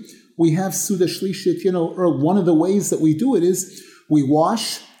differently, we have Suda Shlishit, or one of the ways that we do it is we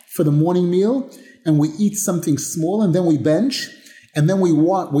wash for the morning meal and we eat something small and then we bench and then we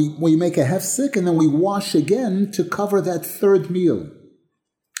make a hefsek and then we wash again to cover that third meal.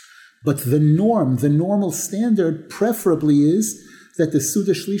 But the normal standard preferably is that the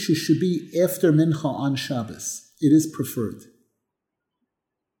Suda Shlishi should be after Mincha on Shabbos. It is preferred.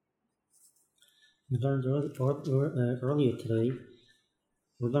 We learned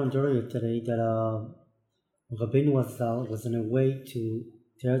earlier today that Rabbeinu Zal was on a way to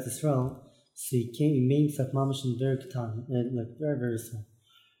Eretz Israel, so he made himself mamash in very time, like very, very small.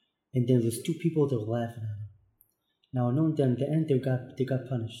 And there was two people that were laughing at him. Now I know in the end they got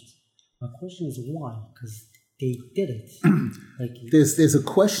punished. My question is why? Because they did it. There's a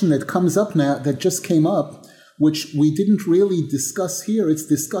question that comes up now, that just came up, which we didn't really discuss here. It's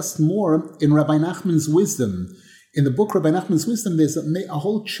discussed more in Rabbi Nachman's Wisdom. In the book Rabbi Nachman's Wisdom, there's a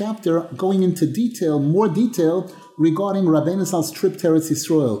whole chapter going into more detail regarding Rabbeinu Zal's trip to Eretz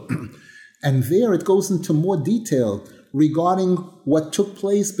Yisrael. And there it goes into more detail regarding what took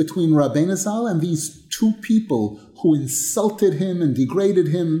place between Rabbeinu Zal and these two people who insulted him and degraded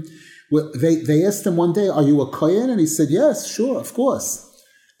him. Well, they asked him one day, "Are you a Kohen?" And he said, "Yes, sure, of course."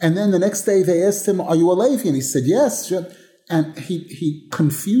 And then the next day they asked him, "Are you a Levi?" And he said, "Yes, sure." And he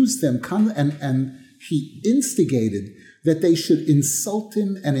confused them and he instigated that they should insult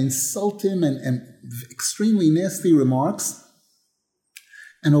him and extremely nasty remarks.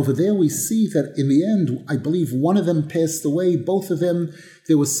 And over there we see that in the end, I believe one of them passed away, both of them,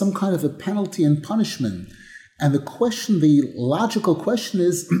 there was some kind of a penalty and punishment. And the logical question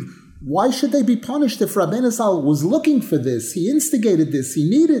is, why should they be punished if Rabbeinu Zal was looking for this? He instigated this. He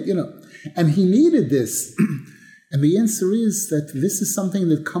needed, and he needed this. And the answer is that this is something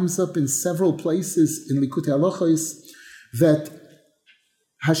that comes up in several places in Likutei Halachos, that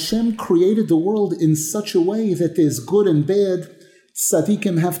Hashem created the world in such a way that there's good and bad.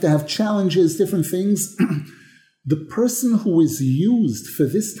 Tzaddikim have to have challenges, different things. The person who is used for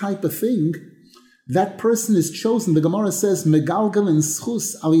this type of thing, that person is chosen. The Gemara says, Megalgal and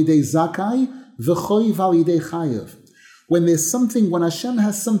schus alidei zakai v'choiv alidei chayev. When Hashem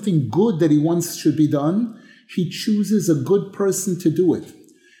has something good that He wants should be done, He chooses a good person to do it.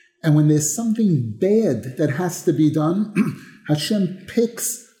 And when there's something bad that has to be done, Hashem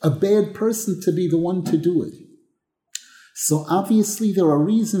picks a bad person to be the one to do it. So obviously there are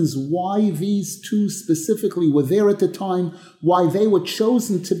reasons why these two specifically were there at the time, why they were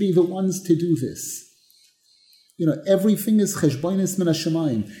chosen to be the ones to do this. Everything is cheshbonis min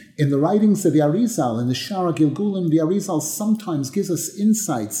hashamayim. In the writings of the Arizal, in the Shara Gilgulim, the Arizal sometimes gives us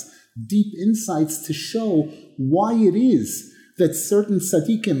insights, deep insights to show why it is that certain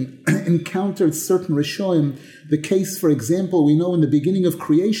tzaddikim encountered certain rishoim. The case, for example, we know in the beginning of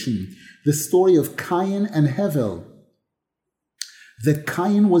creation, the story of Cain and Hevel, that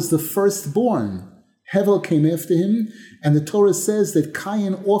Cain was the firstborn. Hevel came after him, and the Torah says that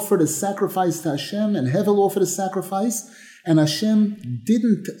Cain offered a sacrifice to Hashem, and Hevel offered a sacrifice, and Hashem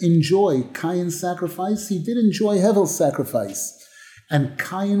didn't enjoy Cain's sacrifice, he did enjoy Hevel's sacrifice. And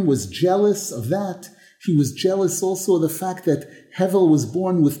Cain was jealous of that. He was jealous also of the fact that Hevel was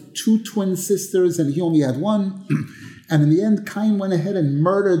born with 2 twin sisters, and he only had one. And in the end, Cain went ahead and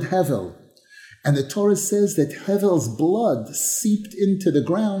murdered Hevel. And the Torah says that Hevel's blood seeped into the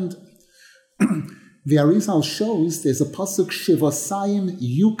ground. The Arizal shows there's a pasuk Shivosayim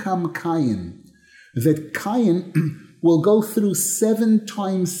Yukam Cain, that Cain will go through 7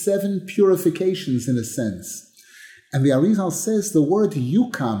 times 7 purifications in a sense. And the Arizal says the word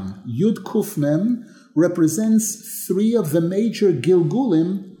Yukam, Yud Kuf Mem, represents 3 of the major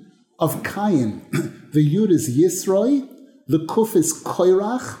Gilgulim of Cain. The Yud is Yisroi, the Kuf is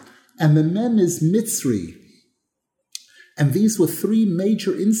Koirach, and the Mem is Mitzri. And these were 3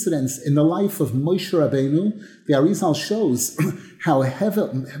 major incidents in the life of Moshe Rabbeinu. The Arizal shows how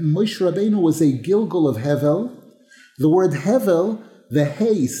Moshe Rabbeinu was a Gilgul of Hevel. The word Hevel, the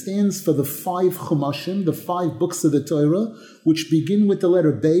Hey, stands for the 5 Chumashim, the 5 books of the Torah, which begin with the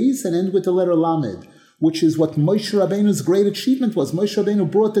letter Beis and end with the letter Lamed, which is what Moshe Rabbeinu's great achievement was. Moshe Rabbeinu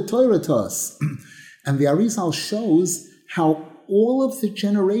brought the Torah to us. And the Arizal shows how all of the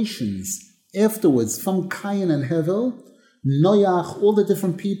generations afterwards, from Cain and Hevel, Noach, all the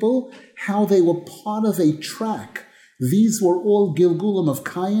different people, how they were part of a track. These were all Gilgulim of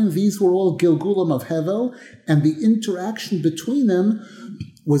Cain, these were all Gilgulim of Hevel, and the interaction between them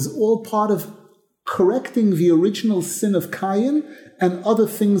was all part of correcting the original sin of Cain and other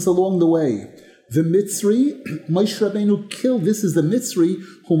things along the way. The Mitzri, Moshe Rabbeinu killed, this is the Mitzri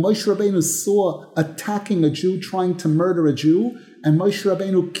who Moshe Rabbeinu saw attacking a Jew, trying to murder a Jew, and Moshe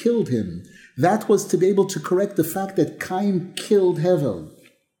Rabbeinu killed him. That was to be able to correct the fact that Cain killed Hevel.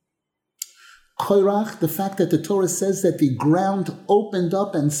 Koirach, the fact that the Torah says that the ground opened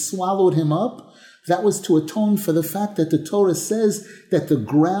up and swallowed him up, that was to atone for the fact that the Torah says that the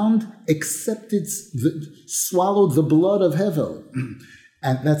ground swallowed the blood of Hevel.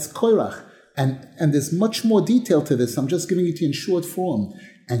 And that's Koirach. And there's much more detail to this. I'm just giving it to you in short form.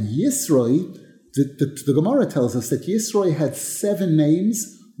 And Yisroi, the Gemara tells us that Yisroi had 7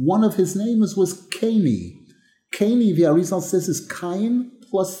 names. One of his names was Keni. Keni, the Arizal says, is Cain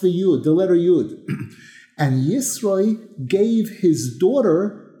plus the Yud, the letter Yud. And Yisroi gave his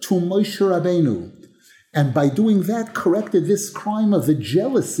daughter to Moshe Rabbeinu. And by doing that, corrected this crime of the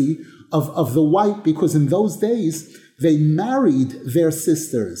jealousy of the white, because in those days, they married their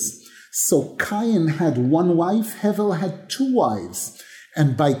sisters. So Cain had 1 wife, Hevel had 2 wives.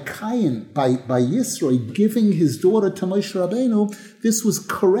 And by Yisroi giving his daughter to Moshe Rabbeinu, this was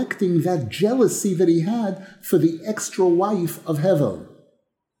correcting that jealousy that he had for the extra wife of Hevel.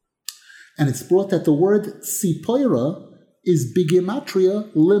 And it's brought that the word Tzipoira is bigematria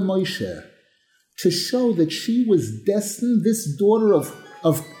le Moshe, to show that she was destined, this daughter of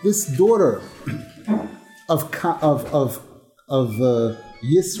Yisroi,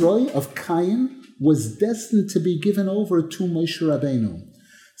 of Cain, was destined to be given over to Moshe Rabbeinu.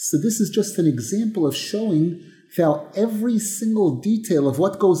 So this is just an example of showing how every single detail of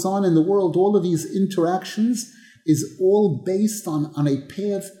what goes on in the world, all of these interactions, is all based on a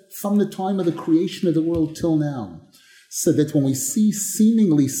path from the time of the creation of the world till now. So that when we see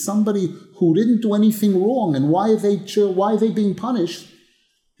seemingly somebody who didn't do anything wrong, and why are they being punished,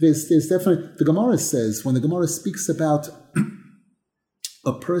 there's definitely, the Gemara says, when the Gemara speaks about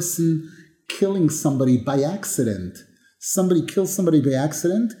a person killing somebody by accident, somebody kills somebody by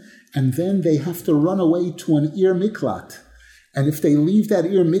accident, and then they have to run away to an Ir Miklat. And if they leave that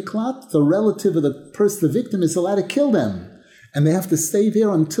Ir Miklat, the relative of the person, the victim, is allowed to kill them. And they have to stay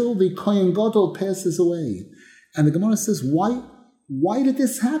there until the Kohen Gadol passes away. And the Gemara says, why did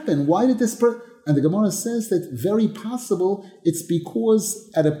this happen? Why did this And the Gemara says that very possible it's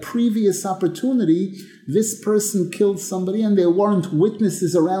because at a previous opportunity, this person killed somebody and there weren't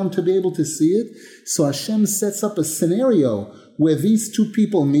witnesses around to be able to see it. So Hashem sets up a scenario where these 2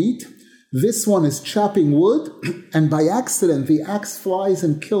 people meet. This one is chopping wood, and by accident the axe flies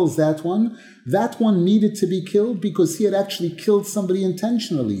and kills that one. That one needed to be killed because he had actually killed somebody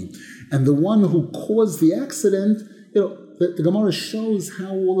intentionally. And the one who caused the accident, the Gemara shows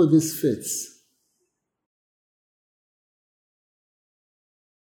how all of this fits.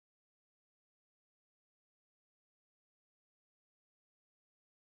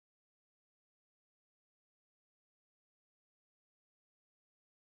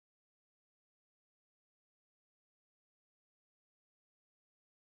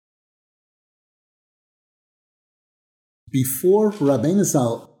 Before Rabbeinu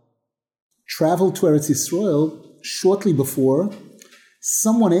Zal traveled to Eretz Yisrael shortly before,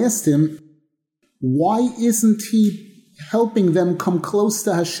 someone asked him, why isn't he helping them come close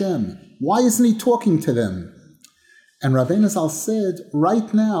to Hashem? Why isn't he talking to them? And Rabbeinu Zal said,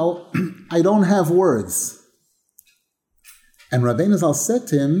 right now, I don't have words. And Rabbeinu Zal said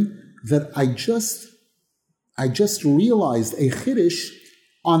to him that I just realized a chiddush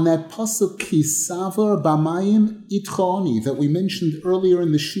on that pasuk ki savar b'mayim itcha that we mentioned earlier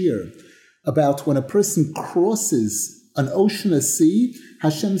in the shir, about when a person crosses an ocean, a sea,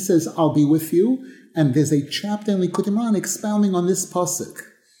 Hashem says, I'll be with you. And there's a chapter in Likutei Moharan expounding on this pasuk.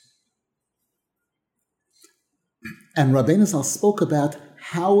 And Rabbeinu Zal spoke about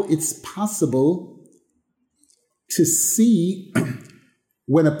how it's possible to see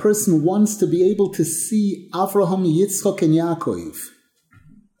when a person wants to be able to see Avraham, Yitzchak, and Yaakov.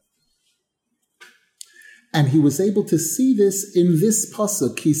 And he was able to see this in this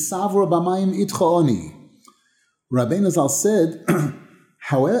pasuk, Ki savra b'mayim itcha ani. Rabbeinu Zal said,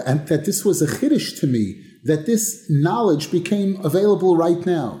 however, and that this was a chiddush to me, that this knowledge became available right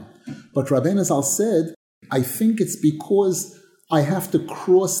now. But Rabbeinu Zal said, I think it's because I have to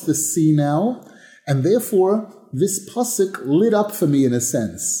cross the sea now, and therefore this pasuk lit up for me in a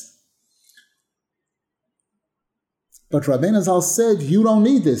sense. But Rabbeinu Zal said, you don't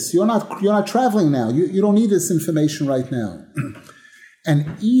need this. You're not traveling now. You don't need this information right now.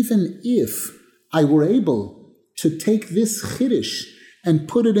 And even if I were able to take this chiddush and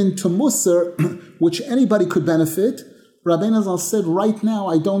put it into Musar, which anybody could benefit, Rabbeinu Zal said, right now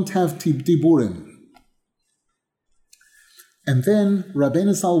I don't have diburim. And then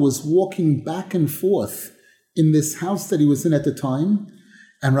Rabbeinu Zal was walking back and forth in this house that he was in at the time,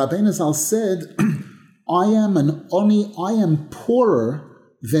 and Rabbeinu Zal said, I am poorer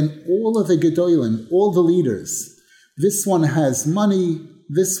than all of the Gedolim, all the leaders. This one has money,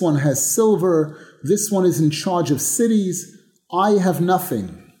 this one has silver, this one is in charge of cities. I have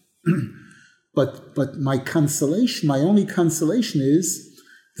nothing. But my consolation, my only consolation is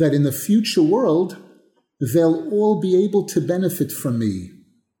that in the future world, they'll all be able to benefit from me.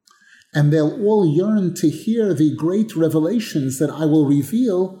 And they'll all yearn to hear the great revelations that I will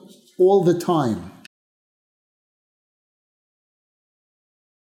reveal all the time.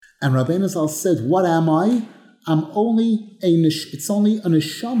 And Rabbeinu Zal said, what am I? It's only a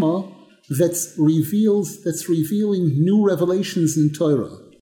neshama that's revealing new revelations in Torah.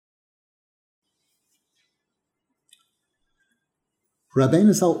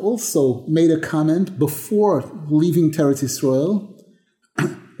 Rabbeinu Zal also made a comment before leaving Eretz Yisrael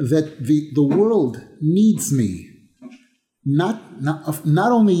that the world needs me. Not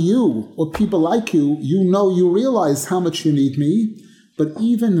only you or people like you, you realize how much you need me, but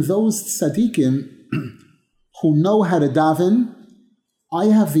even those tzaddikim who know how to daven, I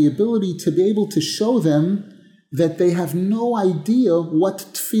have the ability to be able to show them that they have no idea what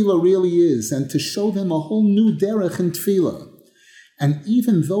tefillah really is, and to show them a whole new derech in tefillah. And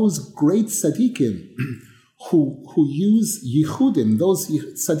even those great tzaddikim who use yichudim, those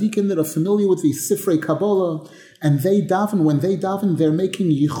tzaddikim that are familiar with the Sifrei Kabbalah, and when they daven, they're making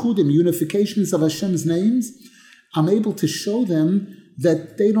yichudim, unifications of Hashem's names, I'm able to show them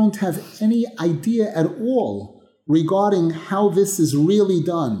that they don't have any idea at all regarding how this is really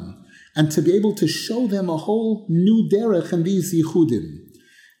done, and to be able to show them a whole new derech in these yichudim.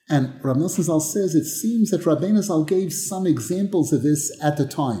 And Rav Nosson Zal says it seems that Rabbeinu Zal gave some examples of this at the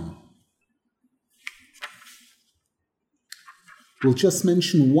time. We'll just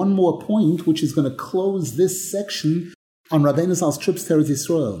mention one more point, which is going to close this section on Rabbeinu Zal's trips to Eretz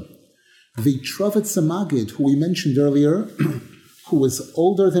Yisrael. The Trovetz Magid, who we mentioned earlier, who was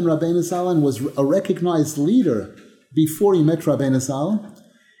older than Rabbeinu Zal and was a recognized leader before he met Rabbeinu Zal,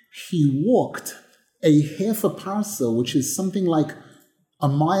 he walked a half a parsa, which is something like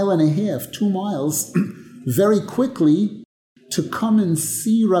 1.5 miles, 2 miles, very quickly to come and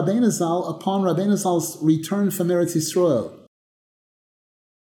see Rabbeinu Zal upon Rabbeinu Zal's return from Eretz Yisrael.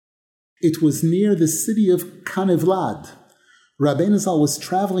 It was near the city of Kanevlad. Rabbeinu Zal was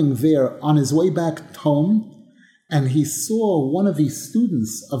traveling there on his way back home, and he saw one of the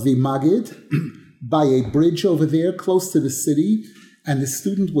students of the Magid by a bridge over there close to the city, and the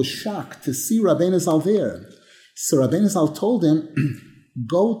student was shocked to see Rabbeinu Zal there. So Rabbeinu Zal told him,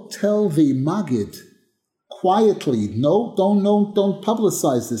 go tell the Magid quietly, don't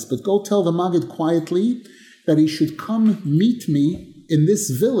publicize this, but go tell the Magid quietly that he should come meet me in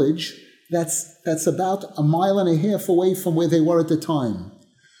this village that's about 1.5 miles away from where they were at the time.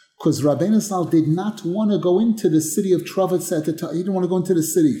 Because Rabbeinu Zal did not want to go into the city of Trovetz at the time. He didn't want to go into the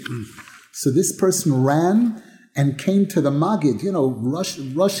city. So this person ran and came to the Maggid,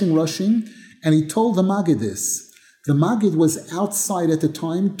 rushing, and he told the Maggid this. The Maggid was outside at the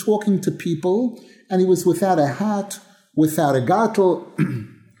time talking to people, and he was without a hat, without a gartel,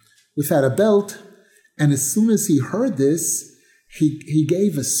 without a belt. And as soon as he heard this, he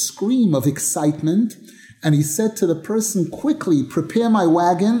gave a scream of excitement, and he said to the person, quickly, prepare my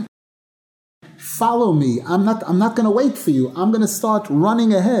wagon, follow me. I'm not going to wait for you. I'm going to start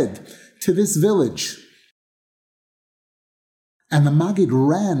running ahead to this village. And the Maggid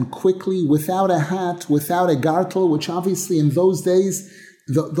ran quickly, without a hat, without a gartel, which obviously in those days,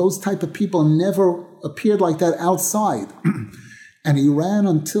 those type of people never appeared like that outside. And he ran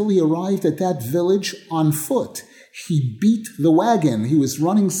until he arrived at that village on foot. He beat the wagon. He was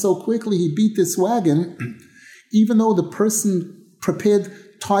running so quickly, he beat this wagon. Even though the person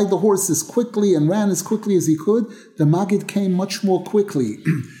tied the horse as quickly and ran as quickly as he could, the Maggid came much more quickly,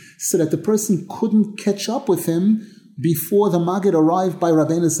 so that the person couldn't catch up with him before the Maggid arrived by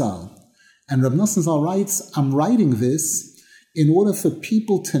Rabbeinu Zal. And Rab Nasan Zal writes, I'm writing this in order for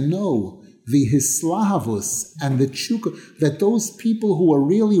people to know the hislahavus and the tshuka, that those people who are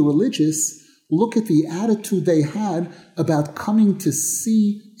really religious look at the attitude they had about coming to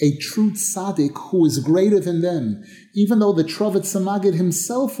see a true tzaddik who is greater than them. Even though the Trovetz Maggid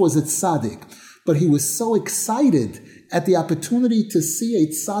himself was a tzaddik, but he was so excited at the opportunity to see a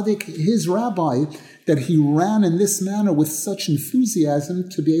tzaddik, his rabbi, that he ran in this manner with such enthusiasm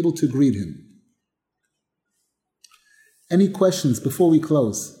to be able to greet him. Any questions before we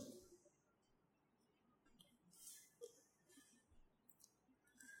close?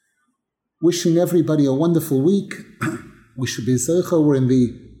 Wishing everybody a wonderful week. We should be zeicha. We're in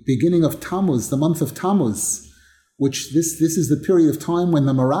the beginning of Tammuz, the month of Tammuz, which this is the period of time when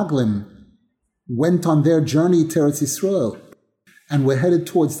the Meraglim went on their journey to Eretz Yisrael. And we're headed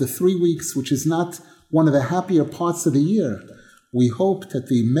towards the 3 weeks, which is not one of the happier parts of the year. We hope that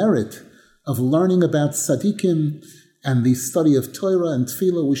the merit of learning about tzaddikim and the study of Torah and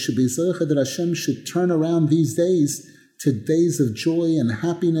Tefillah, we should be zeicha that Hashem should turn around these days to days of joy and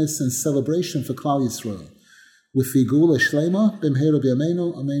happiness and celebration for Klal Yisrael. With the Geula Shlema, B'mheira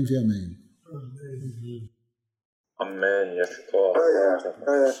B'yameinu, Amen V'yamein. Amen. Yes, of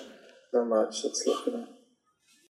course. So much. Let's look at it.